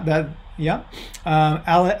 absolutely, yeah.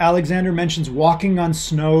 Alexander mentions walking on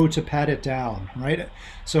snow to pat it down, right?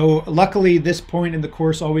 So luckily this point in the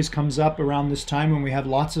course always comes up around this time when we have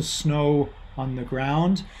lots of snow on the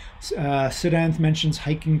ground. Siddhanth mentions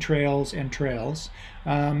hiking trails and trails.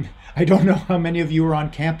 I don't know how many of you are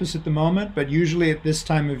on campus at the moment, but usually at this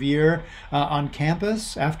time of year on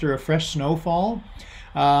campus after a fresh snowfall,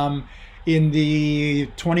 in the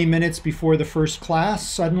 20 minutes before the first class,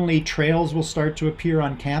 suddenly trails will start to appear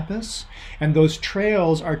on campus, and those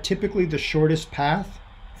trails are typically the shortest path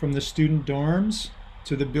from the student dorms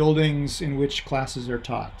to the buildings in which classes are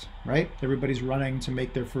taught, right? Everybody's running to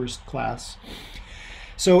make their first class.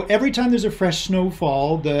 So every time there's a fresh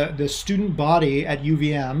snowfall, the student body at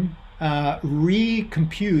UVM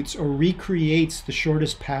recomputes or recreates the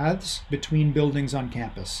shortest paths between buildings on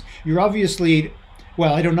campus. You're obviously,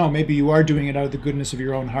 well, I don't know, maybe you are doing it out of the goodness of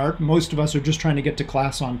your own heart. Most of us are just trying to get to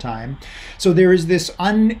class on time. So there is this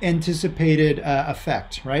unanticipated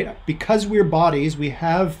effect, right? Because we're bodies, we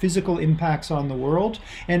have physical impacts on the world,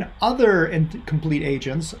 and other complete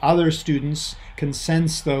agents, other students can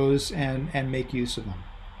sense those and make use of them.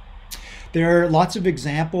 There are lots of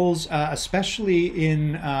examples, especially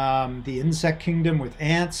in the insect kingdom with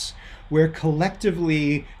ants, where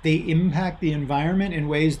collectively they impact the environment in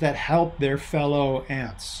ways that help their fellow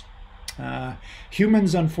ants.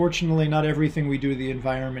 Humans, unfortunately, not everything we do to the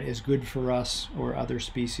environment is good for us or other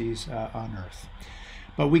species on Earth.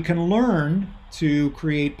 But we can learn to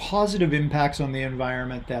create positive impacts on the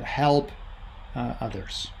environment that help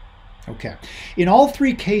others. Okay. In all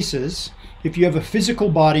three cases, if you have a physical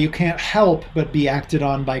body, you can't help but be acted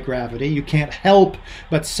on by gravity. You can't help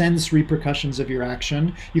but sense repercussions of your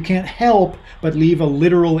action. You can't help but leave a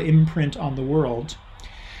literal imprint on the world.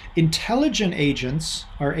 Intelligent agents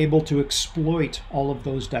are able to exploit all of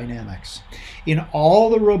those dynamics. In all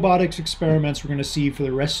the robotics experiments we're going to see for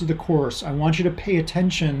the rest of the course, I want you to pay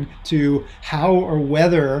attention to how or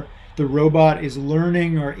whether the robot is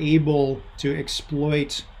learning or able to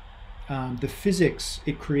exploit the physics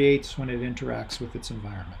it creates when it interacts with its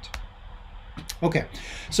environment. Okay,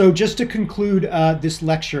 so just to conclude this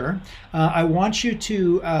lecture, I want you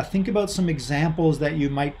to think about some examples that you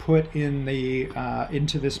might put in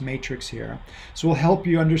into this matrix here. So we'll help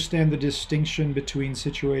you understand the distinction between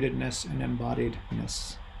situatedness and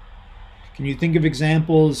embodiedness. And you think of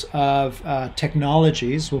examples of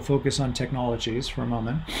technologies, we'll focus on technologies for a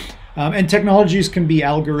moment. And technologies can be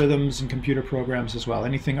algorithms and computer programs as well,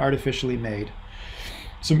 anything artificially made.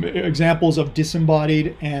 Some examples of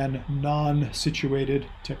disembodied and non-situated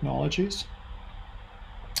technologies.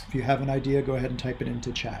 If you have an idea, go ahead and type it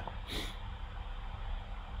into chat.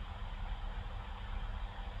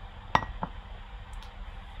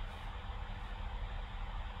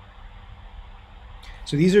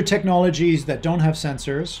 So these are technologies that don't have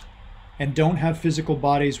sensors and don't have physical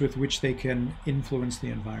bodies with which they can influence the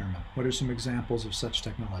environment. What are some examples of such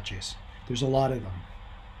technologies? There's a lot of them.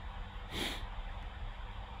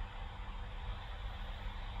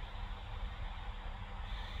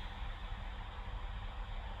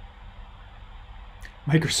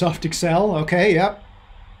 Microsoft Excel, okay, yep,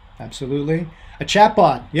 absolutely. A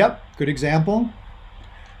chatbot, yep, good example.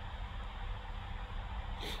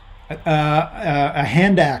 A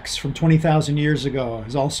hand axe from 20,000 years ago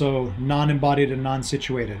is also non-embodied and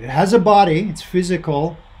non-situated. It has a body, it's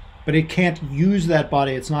physical, but it can't use that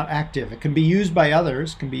body, it's not active. It can be used by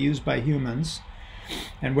others, can be used by humans.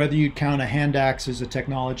 And whether you count a hand axe as a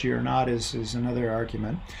technology or not is another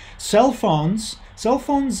argument. Cell phones,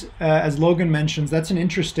 as Logan mentions, that's an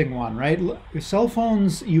interesting one, right? Cell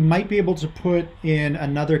phones you might be able to put in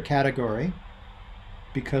another category,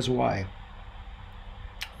 because why?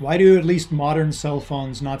 Why do at least modern cell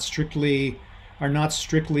phones are not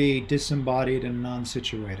strictly disembodied and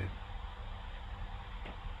non-situated?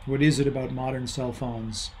 What is it about modern cell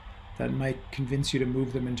phones that might convince you to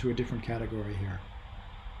move them into a different category here?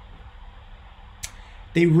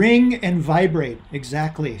 They ring and vibrate,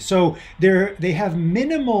 exactly. So they have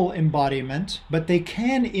minimal embodiment, but they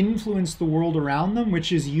can influence the world around them,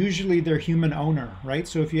 which is usually their human owner, right?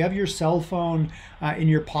 So if you have your cell phone in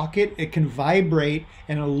your pocket, it can vibrate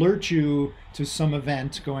and alert you to some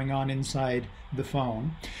event going on inside the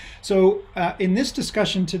phone. So in this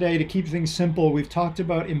discussion today, to keep things simple, we've talked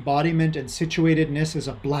about embodiment and situatedness as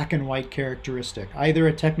a black and white characteristic. Either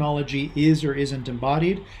a technology is or isn't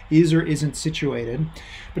embodied, is or isn't situated.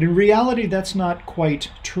 But in reality, that's not quite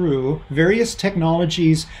true. Various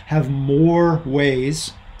technologies have more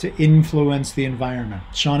ways to influence the environment.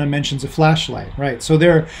 Shauna mentions a flashlight, right? So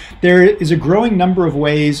there is a growing number of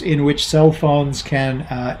ways in which cell phones can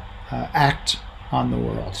act on the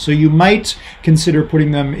world. So you might consider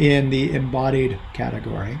putting them in the embodied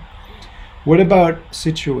category. What about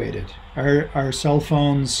situated? Are cell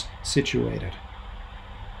phones situated?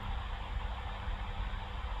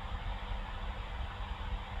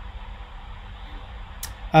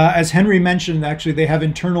 As Henry mentioned, actually, they have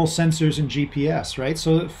internal sensors and GPS, right?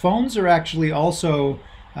 So phones are actually also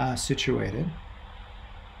situated.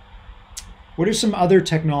 What are some other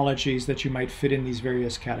technologies that you might fit in these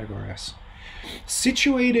various categories?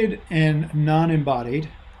 Situated and non-embodied,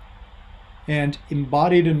 and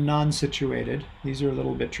embodied and non-situated. These are a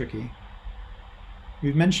little bit tricky.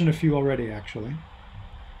 We've mentioned a few already, actually.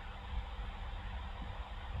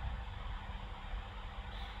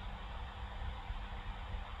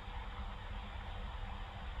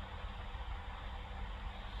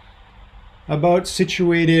 How about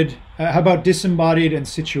situated? How about disembodied and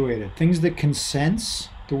situated? Things that can sense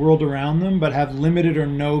the world around them, but have limited or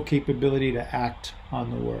no capability to act on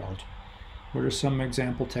the world. What are some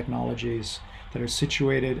example technologies that are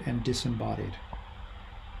situated and disembodied?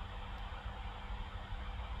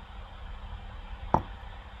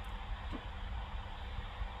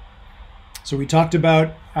 So we talked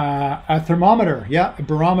about a thermometer, yeah, a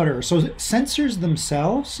barometer. So sensors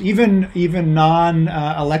themselves, even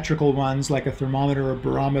non-electrical ones like a thermometer or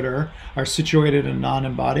barometer, are situated and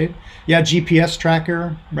non-embodied. Yeah, GPS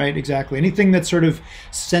tracker, right, exactly. Anything that's sort of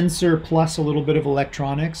sensor plus a little bit of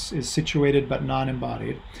electronics is situated but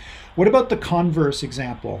non-embodied. What about the converse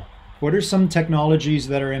example? What are some technologies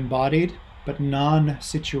that are embodied but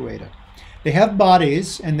non-situated? They have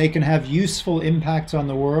bodies and they can have useful impacts on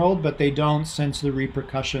the world, but they don't sense the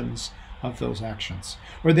repercussions of those actions.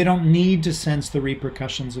 Or they don't need to sense the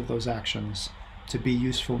repercussions of those actions to be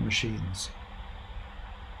useful machines.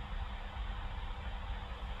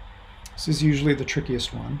 This is usually the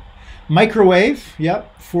trickiest one. Microwave,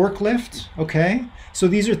 yep. Forklift, okay. So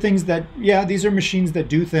these are things that, yeah, these are machines that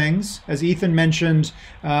do things. As Ethan mentioned,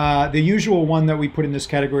 the usual one that we put in this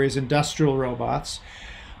category is industrial robots.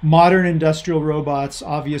 Modern industrial robots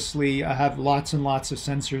obviously have lots and lots of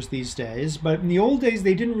sensors these days, but in the old days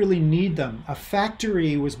they didn't really need them. A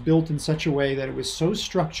factory was built in such a way that it was so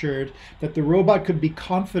structured that the robot could be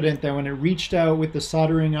confident that when it reached out with the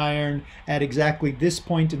soldering iron at exactly this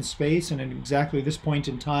point in space and at exactly this point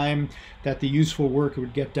in time, that the useful work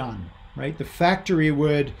would get done. right? The factory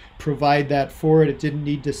would provide that for it. It didn't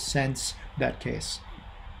need to sense that case.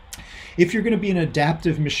 If you're going to be an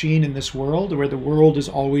adaptive machine in this world where the world is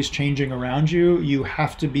always changing around you, you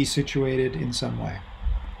have to be situated in some way.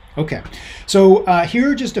 Okay, so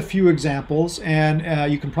here are just a few examples,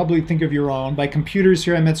 and you can probably think of your own. By computers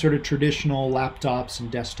here, I meant sort of traditional laptops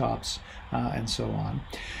and desktops and so on.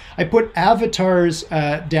 I put avatars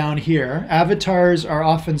down here. Avatars are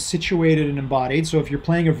often situated and embodied. So if you're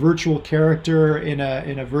playing a virtual character in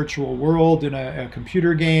a virtual world, in a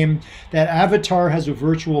computer game, that avatar has a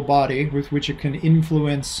virtual body with which it can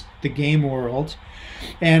influence the game world.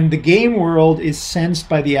 And the game world is sensed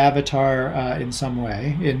by the avatar in some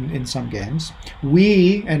way, in some games.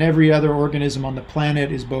 We and every other organism on the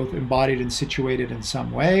planet is both embodied and situated in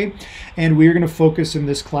some way. And we're going to focus in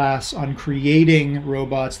this class on creating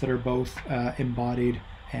robots that are both embodied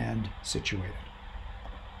and situated.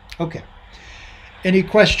 Okay. Any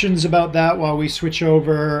questions about that while we switch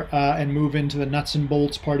over and move into the nuts and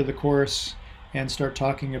bolts part of the course and start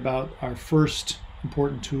talking about our first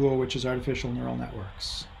important tool, which is artificial neural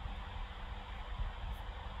networks?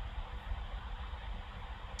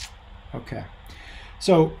 Okay,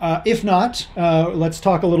 so if not, let's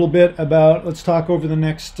talk a little bit about, let's talk over the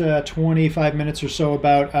next 25 minutes or so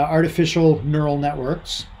about artificial neural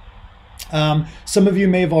networks. Some of you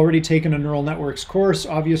may have already taken a neural networks course.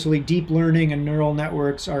 Obviously, deep learning and neural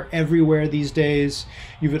networks are everywhere these days.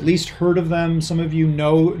 You've at least heard of them. Some of you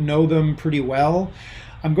know them pretty well.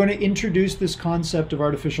 I'm going to introduce this concept of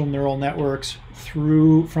artificial neural networks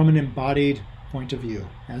from an embodied point of view,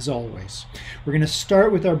 as always. We're going to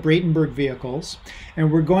start with our Bratenberg vehicles,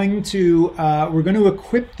 and we're going to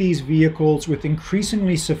equip these vehicles with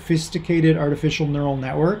increasingly sophisticated artificial neural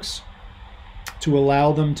networks to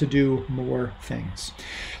allow them to do more things.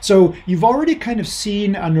 So you've already kind of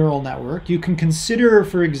seen a neural network. You can consider,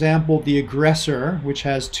 for example, the aggressor, which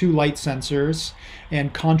has 2 light sensors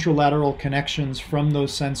and contralateral connections from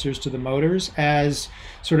those sensors to the motors, as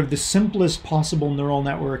sort of the simplest possible neural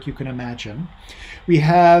network you can imagine. We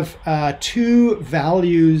have 2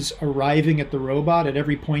 values arriving at the robot at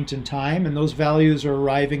every point in time, and those values are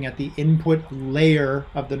arriving at the input layer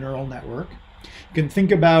of the neural network. You can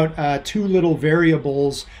think about 2 little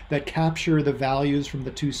variables that capture the values from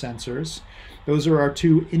the 2 sensors. Those are our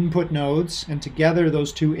 2 input nodes, and together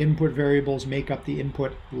those 2 input variables make up the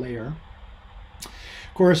input layer.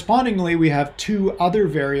 Correspondingly, we have 2 other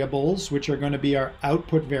variables, which are going to be our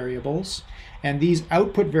output variables. And these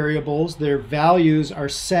output variables, their values are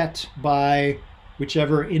set by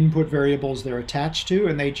whichever input variables they're attached to,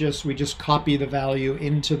 and we just copy the value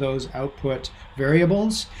into those output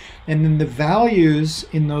variables. And then the values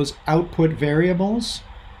in those output variables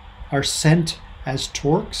are sent as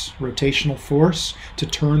torques, rotational force, to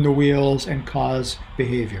turn the wheels and cause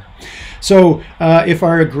behavior. So if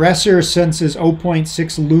our aggressor senses 0.6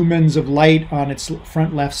 lumens of light on its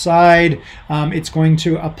front left side, it's going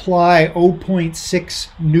to apply 0.6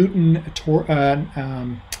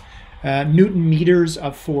 Newton meters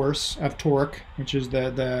of force, of torque, which is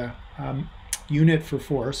the unit for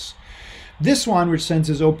force. This one, which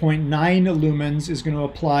senses 0.9 lumens, is going to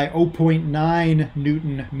apply 0.9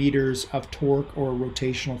 Newton meters of torque or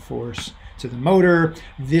rotational force to the motor.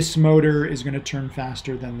 This motor is going to turn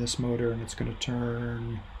faster than this motor, and it's going to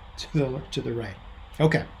turn to the right.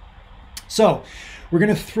 Okay, so we're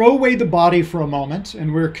going to throw away the body for a moment,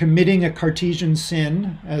 and we're committing a Cartesian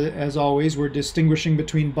sin, as always. We're distinguishing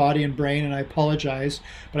between body and brain, and I apologize,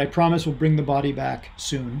 but I promise we'll bring the body back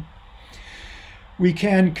soon. We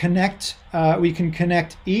can connect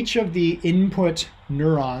each of the input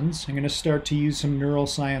neurons. I'm going to start to use some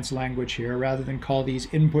neuroscience language here. Rather than call these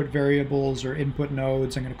input variables or input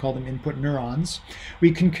nodes, I'm going to call them input neurons.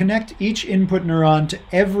 We can connect each input neuron to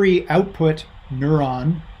every output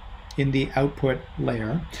neuron in the output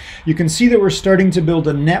layer. You can see that we're starting to build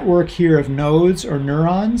a network here of nodes or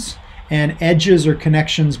neurons and edges or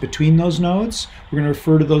connections between those nodes. We're going to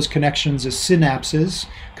refer to those connections as synapses,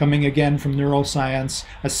 coming again from neuroscience.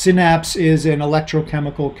 A synapse is an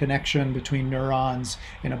electrochemical connection between neurons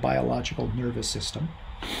in a biological nervous system.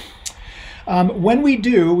 When we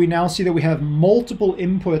do, we now see that we have multiple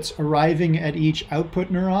inputs arriving at each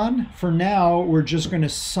output neuron. For now, we're just going to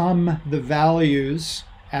sum the values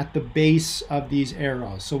at the base of these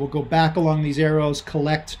arrows. So we'll go back along these arrows,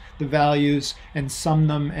 collect the values, and sum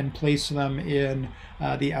them and place them in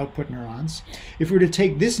the output neurons. If we were to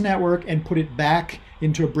take this network and put it back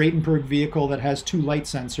into a Bratenberg vehicle that has 2 light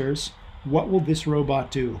sensors, what will this robot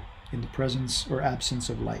do in the presence or absence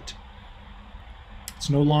of light? It's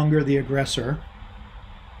no longer the aggressor,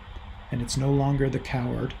 and it's no longer the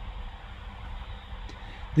coward.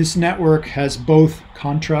 This network has both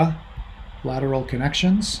contralateral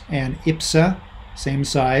connections and same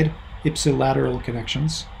side, ipsilateral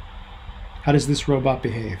connections. How does this robot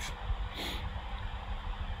behave?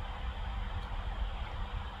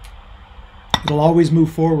 It'll always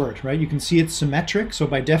move forward, right? You can see it's symmetric, so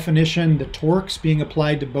by definition, the torques being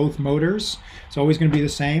applied to both motors, it's always going to be the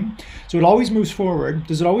same. So it always moves forward.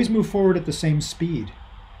 Does it always move forward at the same speed?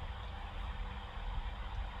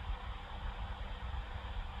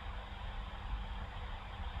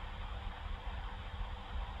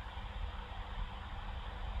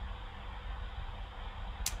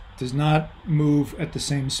 Does not move at the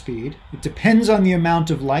same speed. It depends on the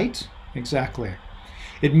amount of light. Exactly.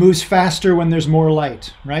 It moves faster when there's more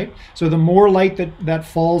light, right? So the more light that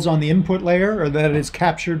falls on the input layer, or that is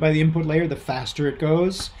captured by the input layer, the faster it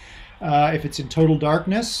goes. If it's in total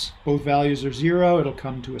darkness, both values are 0, it'll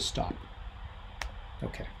come to a stop.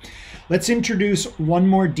 Okay. Let's introduce one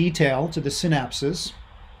more detail to the synapses.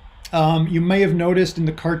 You may have noticed in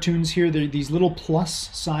the cartoons here, there are these little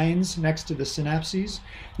plus signs next to the synapses.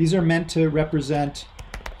 These are meant to represent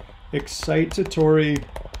excitatory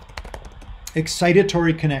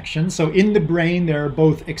connections. So in the brain, there are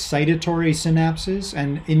both excitatory synapses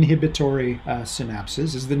and inhibitory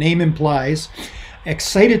synapses. As the name implies,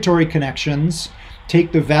 excitatory connections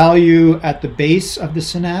take the value at the base of the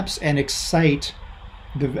synapse and excite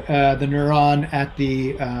the neuron at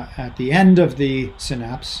the end of the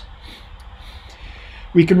synapse.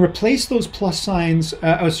 We can replace those plus signs.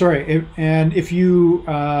 And if you,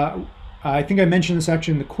 I think I mentioned this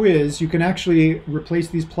actually in the quiz, you can actually replace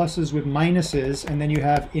these pluses with minuses, and then you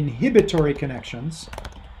have inhibitory connections.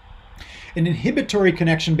 An inhibitory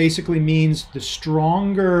connection basically means the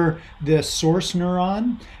stronger the source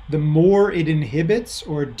neuron, the more it inhibits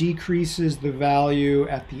or decreases the value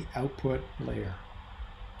at the output layer.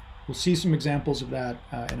 We'll see some examples of that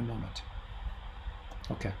in a moment.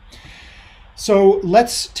 Okay. So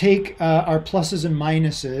let's take our pluses and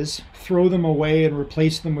minuses, throw them away and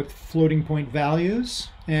replace them with floating point values.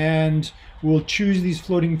 And we'll choose these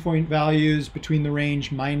floating point values between the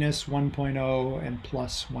range minus 1.0 and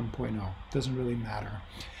plus 1.0. Doesn't really matter.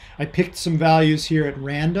 I picked some values here at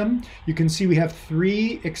random. You can see we have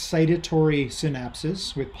 3 excitatory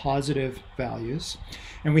synapses with positive values.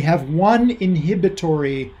 And we have 1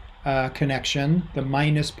 inhibitory connection, the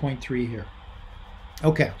minus 0.3 here.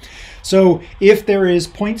 Okay, so if there is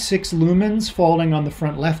 0.6 lumens falling on the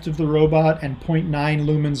front left of the robot and 0.9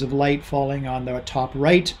 lumens of light falling on the top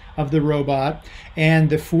right of the robot, and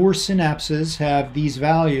the 4 synapses have these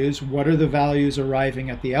values, what are the values arriving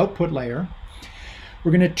at the output layer? We're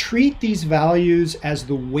going to treat these values as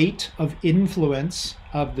the weight of influence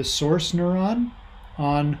of the source neuron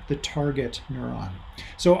on the target neuron.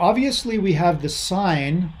 So obviously we have the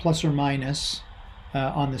sign plus or minus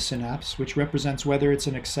on the synapse, which represents whether it's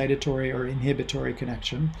an excitatory or inhibitory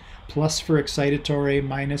connection. Plus for excitatory,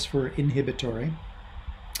 minus for inhibitory.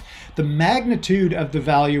 The magnitude of the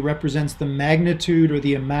value represents the magnitude or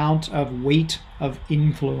the amount of weight of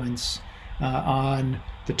influence on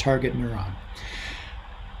the target neuron.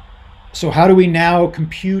 So how do we now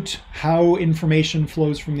compute how information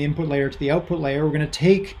flows from the input layer to the output layer? We're going to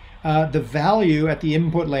take the value at the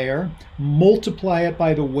input layer, multiply it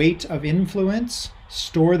by the weight of influence,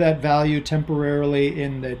 store that value temporarily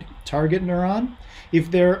in the target neuron. If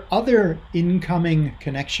there are other incoming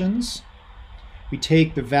connections, we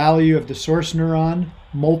take the value of the source neuron,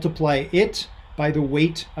 multiply it by the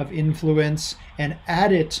weight of influence, and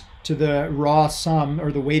add it to the raw sum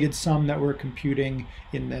or the weighted sum that we're computing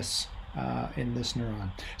in this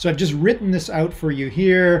neuron. So I've just written this out for you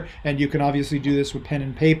here, and you can obviously do this with pen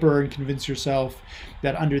and paper and convince yourself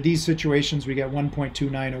that under these situations we get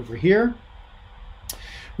 1.29 over here.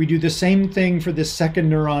 We do the same thing for this second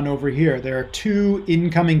neuron over here. There are 2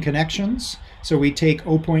 incoming connections. So we take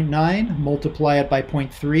 0.9, multiply it by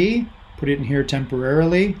 0.3, put it in here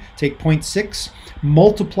temporarily, take 0.6,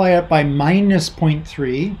 multiply it by minus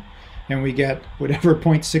 0.3, and we get whatever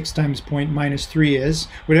 0.6 times minus 3 is.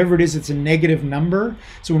 Whatever it is, it's a negative number.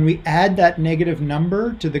 So when we add that negative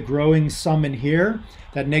number to the growing sum in here,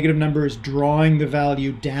 that negative number is drawing the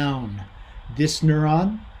value down. This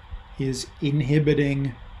neuron is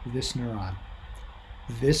inhibiting this neuron.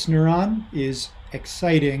 This neuron is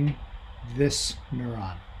exciting this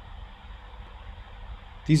neuron.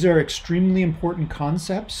 These are extremely important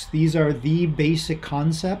concepts. These are the basic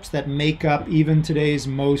concepts that make up even today's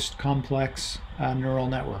most complex neural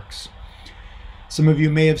networks. Some of you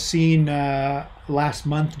may have seen last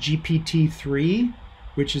month GPT-3,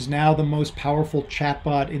 which is now the most powerful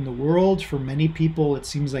chatbot in the world. For many people, it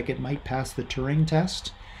seems like it might pass the Turing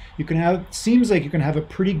test. seems like you can have a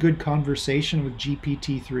pretty good conversation with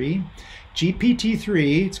GPT-3.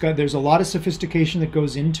 GPT-3, there's a lot of sophistication that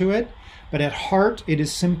goes into it, but at heart, it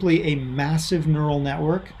is simply a massive neural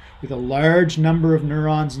network with a large number of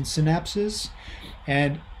neurons and synapses.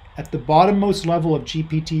 And at the bottommost level of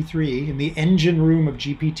GPT-3, in the engine room of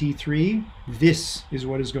GPT-3, this is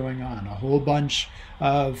what is going on, a whole bunch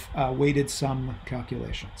of weighted sum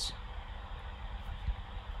calculations.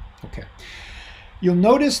 Okay. You'll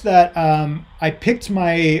notice that I picked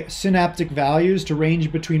my synaptic values to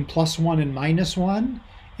range between +1 and -1.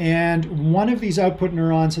 And one of these output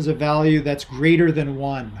neurons has a value that's greater than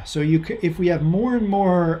 1. So if we have more and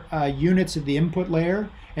more units at the input layer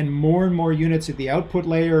and more units at the output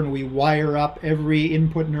layer, and we wire up every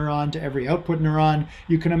input neuron to every output neuron,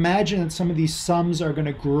 you can imagine that some of these sums are going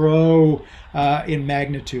to grow in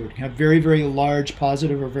magnitude, have very, very large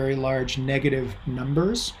positive or very large negative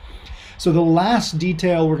numbers. So the last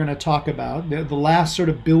detail we're going to talk about, the last sort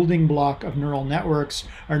of building block of neural networks,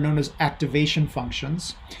 are known as activation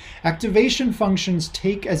functions. Activation functions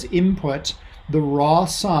take as input the raw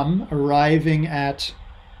sum arriving at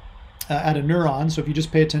a neuron. So if you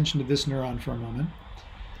just pay attention to this neuron for a moment,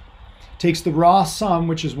 takes the raw sum,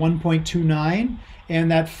 which is 1.29,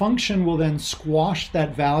 and that function will then squash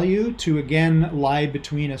that value to again lie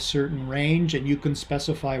between a certain range, and you can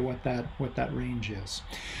specify what that range is.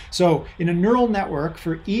 So in a neural network,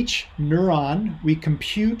 for each neuron, we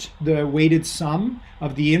compute the weighted sum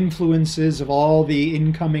of the influences of all the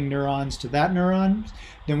incoming neurons to that neuron.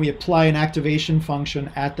 Then we apply an activation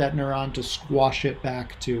function at that neuron to squash it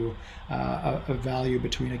back to a value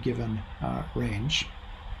between a given range.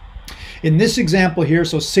 In this example here,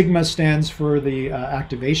 so sigma stands for the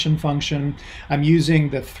activation function. I'm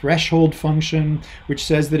using the threshold function, which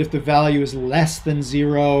says that if the value is less than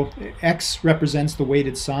 0, x represents the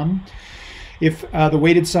weighted sum. If the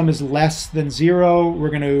weighted sum is less than 0, we're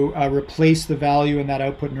going to replace the value in that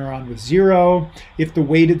output neuron with 0. If the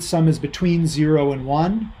weighted sum is between 0 and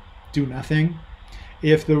 1, do nothing.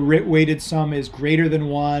 If the weighted sum is greater than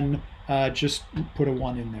 1, just put a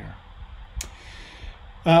 1 in there.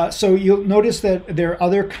 So you'll notice that there are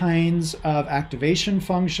other kinds of activation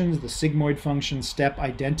functions, the sigmoid function, step,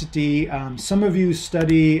 identity. Some of you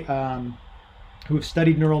who have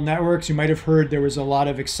studied neural networks, you might have heard there was a lot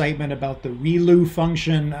of excitement about the ReLU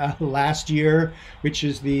function last year, which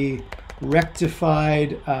is the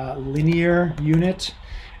rectified linear unit.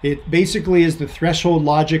 It basically is the threshold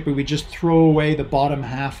logic, but we just throw away the bottom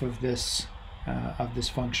half of this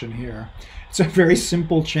function here. It's a very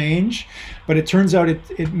simple change, but it turns out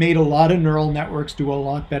it made a lot of neural networks do a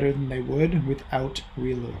lot better than they would without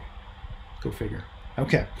ReLU. Go figure.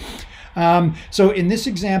 Okay. So in this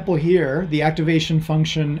example here, the activation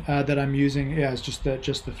function that I'm using is just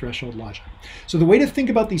the threshold logic. So the way to think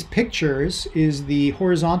about these pictures is the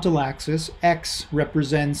horizontal axis, x,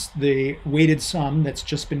 represents the weighted sum that's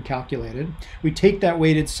just been calculated. We take that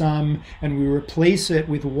weighted sum and we replace it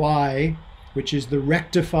with y, which is the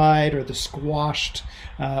rectified or the squashed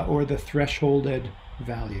or the thresholded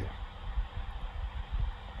value.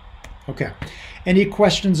 Okay, any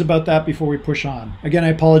questions about that before we push on? Again, I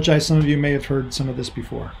apologize, some of you may have heard some of this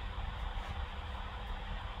before.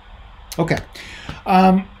 Okay,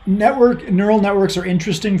 neural networks are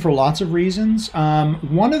interesting for lots of reasons.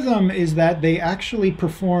 One of them is that they actually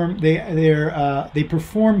perform they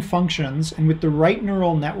perform functions, and with the right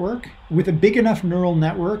neural network, with a big enough neural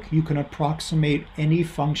network, you can approximate any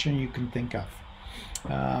function you can think of.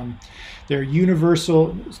 They're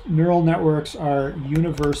universal. Neural networks are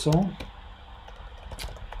universal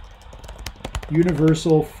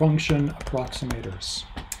function approximators.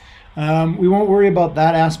 We won't worry about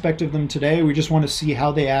that aspect of them today. We just want to see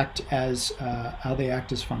how they act as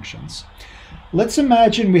functions. Let's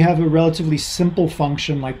imagine we have a relatively simple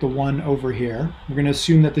function like the one over here. We're going to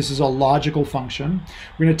assume that this is a logical function.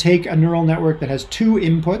 We're going to take a neural network that has two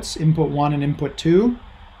inputs, input 1 and input 2,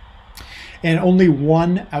 and only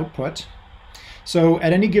one output. So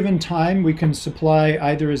at any given time, we can supply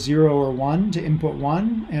either a 0 or 1 to input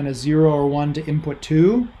 1 and a 0 or 1 to input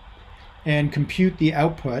 2 and compute the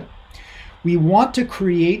output. We want to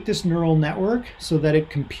create this neural network so that it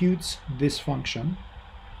computes this function,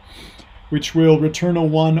 which will return a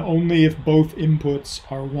 1 only if both inputs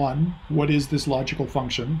are 1. What is this logical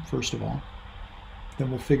function, first of all? Then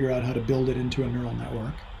we'll figure out how to build it into a neural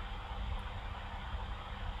network.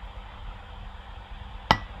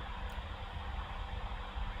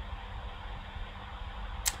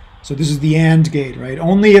 So this is the AND gate, right?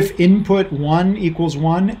 Only if input 1 equals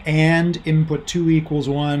 1 and input 2 equals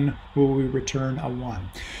 1 will we return a 1.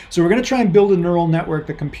 So we're going to try and build a neural network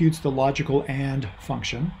that computes the logical AND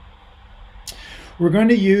function. We're going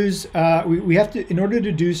to use, we have to, in order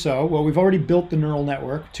to do so, well, we've already built the neural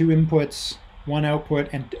network, 2 inputs, 1 output,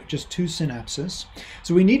 and just 2 synapses.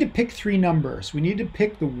 So we need to pick 3 numbers. We need to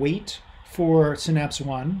pick the weight for synapse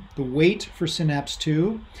 1, the weight for synapse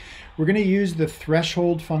 2. We're going to use the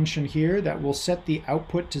threshold function here that will set the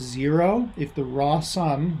output to 0 if the raw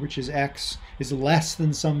sum, which is x, is less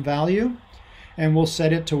than some value. And we'll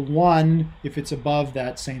set it to 1 if it's above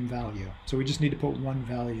that same value. So we just need to put 1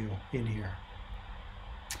 value in here.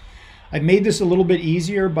 I've made this a little bit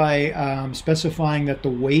easier by specifying that the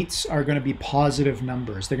weights are going to be positive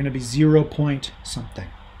numbers. They're going to be 0 point something.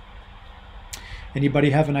 Anybody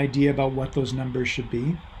have an idea about what those numbers should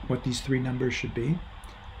be? What these 3 numbers should be?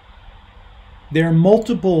 There are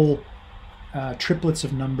multiple triplets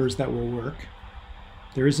of numbers that will work.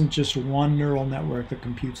 There isn't just one neural network that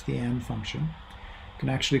computes the AND function. You can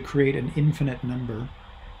actually create an infinite number.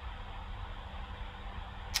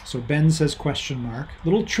 So Ben says question mark. A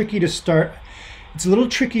little tricky to start. It's a little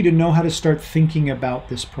tricky to know how to start thinking about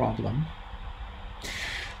this problem.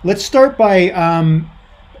 Let's start by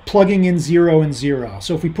plugging in 0 and 0.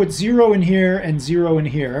 So if we put 0 in here and 0 in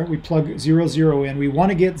here, we plug 0, 0 in. We want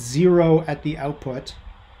to get 0 at the output.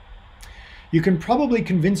 You can probably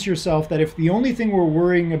convince yourself that if the only thing we're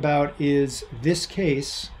worrying about is this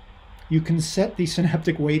case, you can set the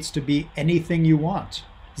synaptic weights to be anything you want.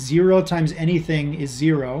 0 times anything is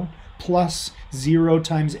 0, plus 0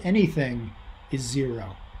 times anything is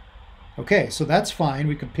 0. Okay, so that's fine.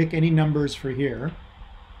 We can pick any numbers for here.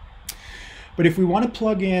 But if we want to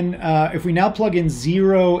plug in, if we now plug in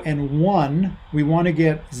 0 and 1, we want to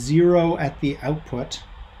get 0 at the output.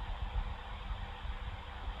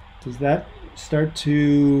 Does that start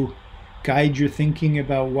to guide your thinking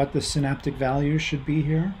about what the synaptic values should be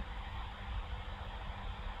here?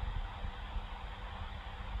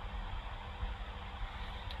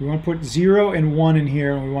 We want to put 0 and 1 in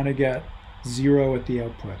here, and we want to get 0 at the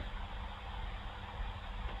output.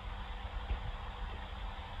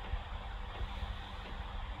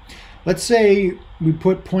 Let's say we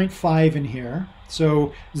put 0.5 in here.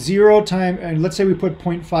 So 0 times, and let's say we put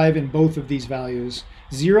 0.5 in both of these values.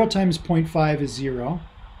 0 times 0.5 is 0.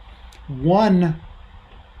 1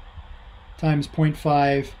 times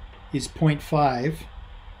 0.5 is 0.5.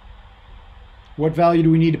 What value do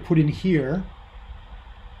we need to put in here?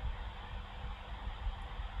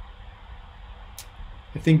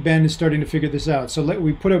 I think Ben is starting to figure this out. So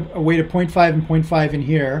we put a weight of 0.5 and 0.5 in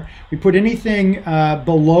here. We put anything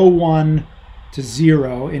below 1 to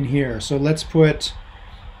 0 in here. So let's put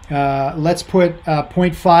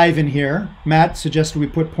 0.5 in here. Matt suggested we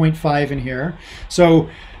put 0.5 in here. So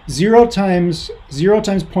 0 times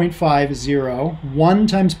 0.5 is 0. 1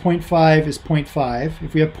 times 0.5 is 0.5.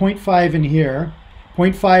 If we have 0.5 in here,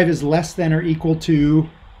 0.5 is less than or equal to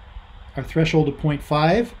our threshold of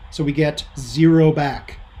 0.5, so we get 0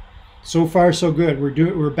 back. So far, so good.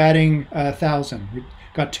 We're batting 1,000. We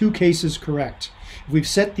got 2 cases correct. If we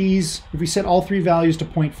set all 3 values to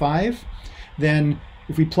 0.5, then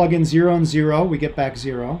if we plug in 0 and 0, we get back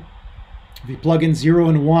 0. If we plug in 0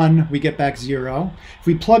 and 1, we get back 0. If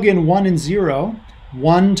we plug in 1 and 0,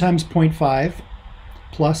 1 times 0.5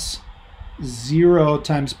 plus 0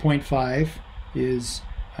 times 0.5 is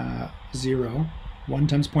 0. 1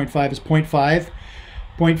 times 0.5 is 0.5.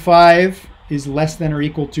 0.5 is less than or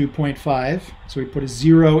equal to 0.5. So we put a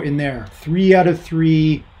 0 in there. 3 out of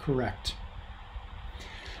 3 correct.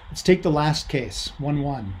 Let's take the last case, 1,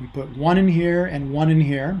 1. We put 1 in here and 1 in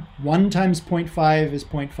here. 1 times 0.5 is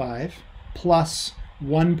 0.5. Plus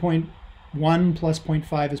 1 plus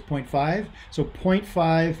 0.5 is 0.5. So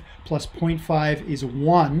 0.5 plus 0.5 is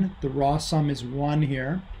 1. The raw sum is 1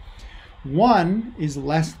 here. 1 is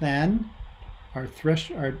less than the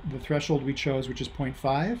threshold we chose, which is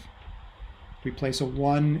 0.5. We place a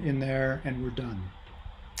 1 in there and we're done.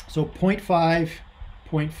 So 0.5,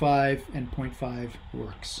 0.5, and 0.5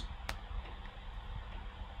 works.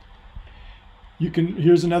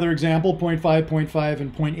 Here's another example, 0.5, 0.5,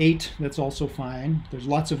 and 0.8. That's also fine. There's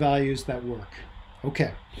lots of values that work.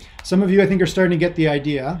 Okay, some of you I think are starting to get the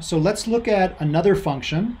idea. So let's look at another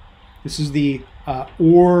function. This is the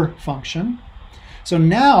OR function. So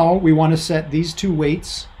now we want to set these 2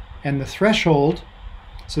 weights and the threshold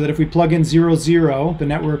so that if we plug in 0, 0, the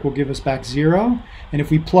network will give us back 0. And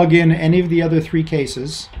if we plug in any of the other 3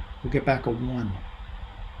 cases, we'll get back a 1.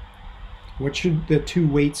 What should the 2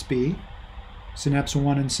 weights be? Synapse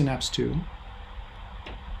 1 and synapse 2.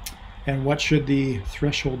 And what should the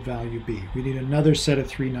threshold value be? We need another set of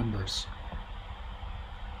 3 numbers.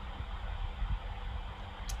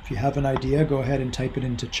 If you have an idea, go ahead and type it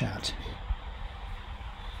into chat.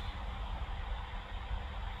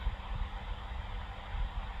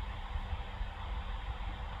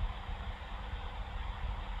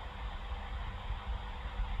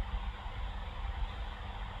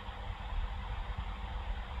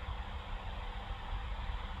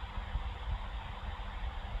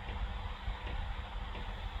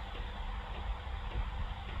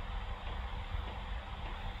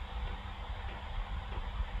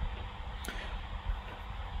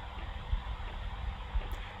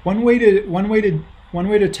 One way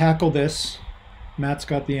to tackle this, Matt's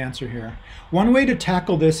got the answer here. One way to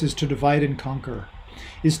tackle this is to divide and conquer,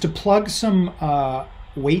 is to plug some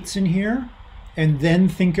weights in here and then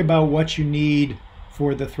think about what you need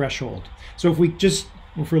for the threshold. So if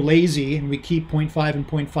we're lazy and we keep 0.5 and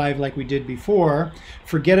 0.5 like we did before,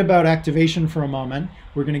 forget about activation for a moment.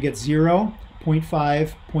 We're going to get 0,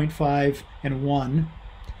 0.5, 0.5, and 1.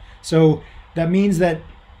 So that means that it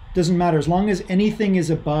doesn't matter. As long as anything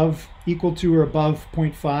is equal to or above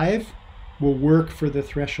 0.5, will work for the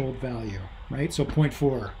threshold value, right? So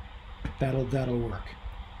 0.4, that'll work.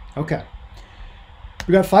 Okay,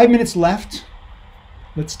 we got 5 minutes left.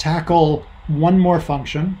 Let's tackle one more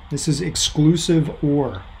function. This is exclusive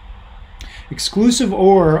OR. Exclusive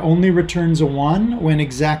OR only returns a 1 when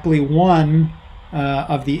exactly one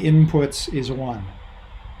of the inputs is 1.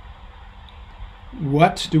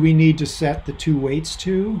 What do we need to set the two weights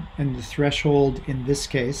to and the threshold in this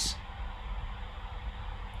case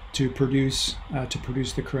to produce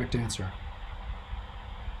the correct answer?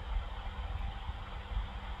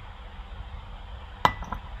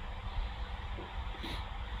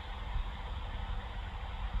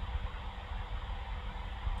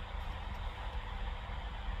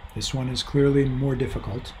 This one is clearly more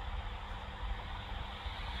difficult.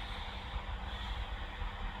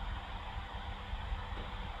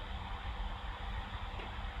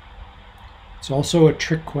 It's also a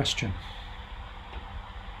trick question.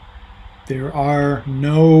 There are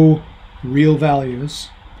no real values.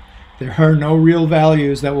 There are no real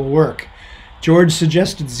values that will work. George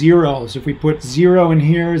suggested zeros. If we put 0 in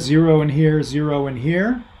here, 0 in here, 0 in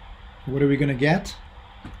here, what are we going to get?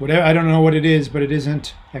 Whatever, I don't know what it is, but it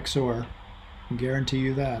isn't XOR. I can guarantee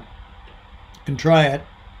you that. You can try it.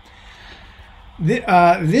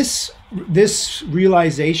 This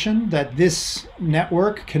realization that this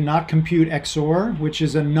network cannot compute XOR, which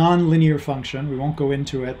is a non-linear function, we won't go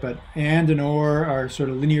into it, but AND and OR are sort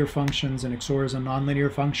of linear functions and XOR is a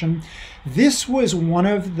non-linear function. This was one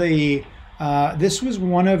of the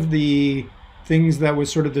things that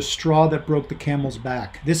was sort of the straw that broke the camel's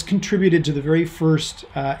back. This contributed to the very first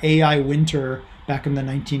AI winter back in the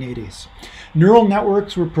 1980s. Neural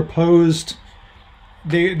networks were proposed.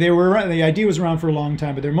 The idea was around for a long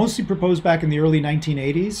time, but they're mostly proposed back in the early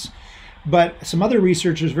 1980s. But some other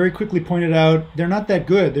researchers very quickly pointed out they're not that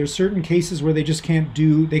good. There's certain cases where they just can't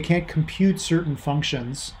compute certain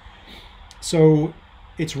functions. So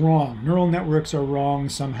it's wrong. Neural networks are wrong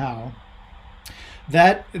somehow.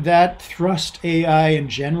 That thrust AI in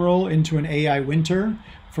general into an AI winter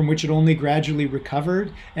from which it only gradually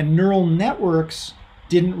recovered, and neural networks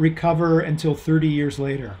didn't recover until 30 years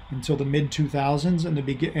later, until the mid-2000s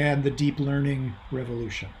and the deep learning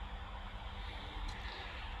revolution.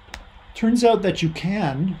 Turns out that you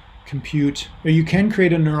can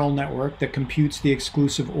create a neural network that computes the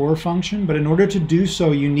exclusive OR function, but in order to do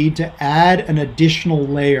so, you need to add an additional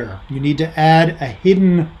layer. You need to add a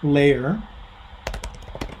hidden layer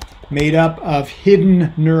made up of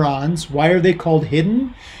hidden neurons. Why are they called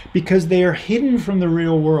hidden? Because they are hidden from the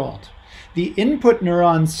real world. The input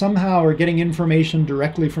neurons somehow are getting information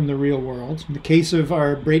directly from the real world. In the case of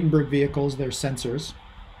our Bradenberg vehicles, they're sensors.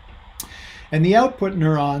 And the output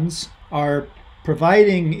neurons are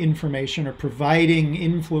providing information or providing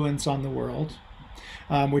influence on the world,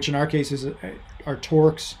 which in our case are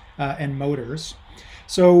torques and motors.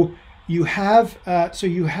 So you have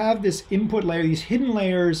this input layer. These hidden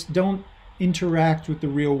layers don't interact with the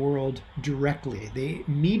real world directly. They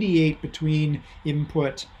mediate between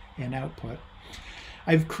input and output.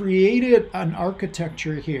 I've created an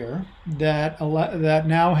architecture here that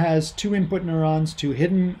now has 2 input neurons, 2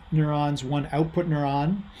 hidden neurons, 1 output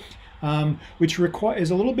neuron, which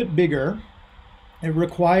is a little bit bigger. It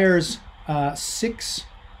requires 6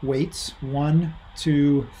 weights, 1,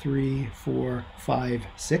 2, 3, 4, 5,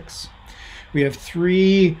 6. We have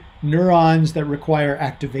 3 neurons that require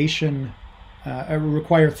activation,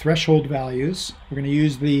 require threshold values. We're going to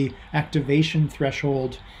use the activation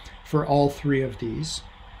threshold for all 3 of these.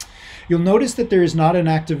 You'll notice that there is not an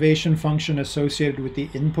activation function associated with the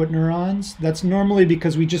input neurons. That's normally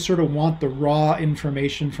because we just sort of want the raw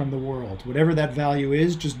information from the world. Whatever that value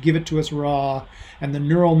is, just give it to us raw, and the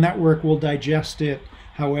neural network will digest it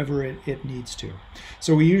however it needs to.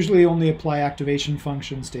 So we usually only apply activation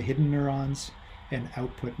functions to hidden neurons and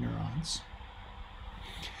output neurons.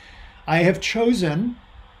 I have chosen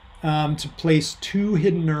to place 2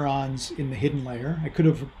 hidden neurons in the hidden layer. I could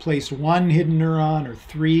have placed 1 hidden neuron or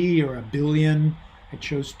 3 or 1 billion. I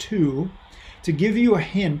chose 2 to give you a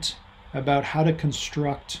hint about how to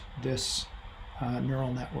construct this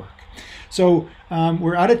neural network. So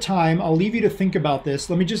we're out of time. I'll leave you to think about this.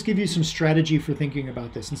 Let me just give you some strategy for thinking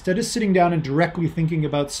about this. Instead of sitting down and directly thinking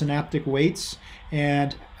about synaptic weights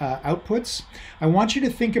and outputs, I want you to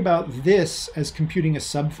think about this as computing a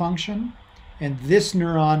subfunction, and this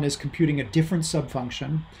neuron is computing a different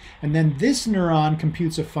subfunction, and then this neuron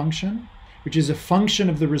computes a function, which is a function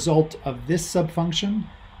of the result of this subfunction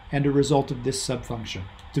and a result of this subfunction.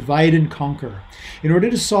 Divide and conquer. In order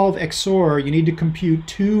to solve XOR, you need to compute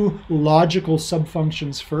two logical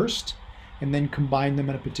subfunctions first, and then combine them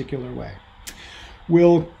in a particular way.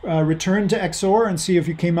 We'll return to XOR and see if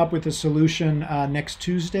you came up with a solution next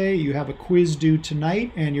Tuesday. You have a quiz due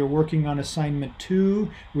tonight, and you're working on assignment 2,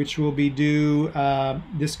 which will be due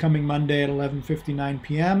this coming Monday at 11:59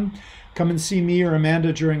 p.m. Come and see me or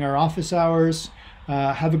Amanda during our office hours.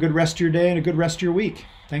 Have a good rest of your day and a good rest of your week.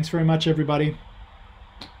 Thanks very much, everybody.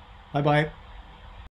 Bye-bye.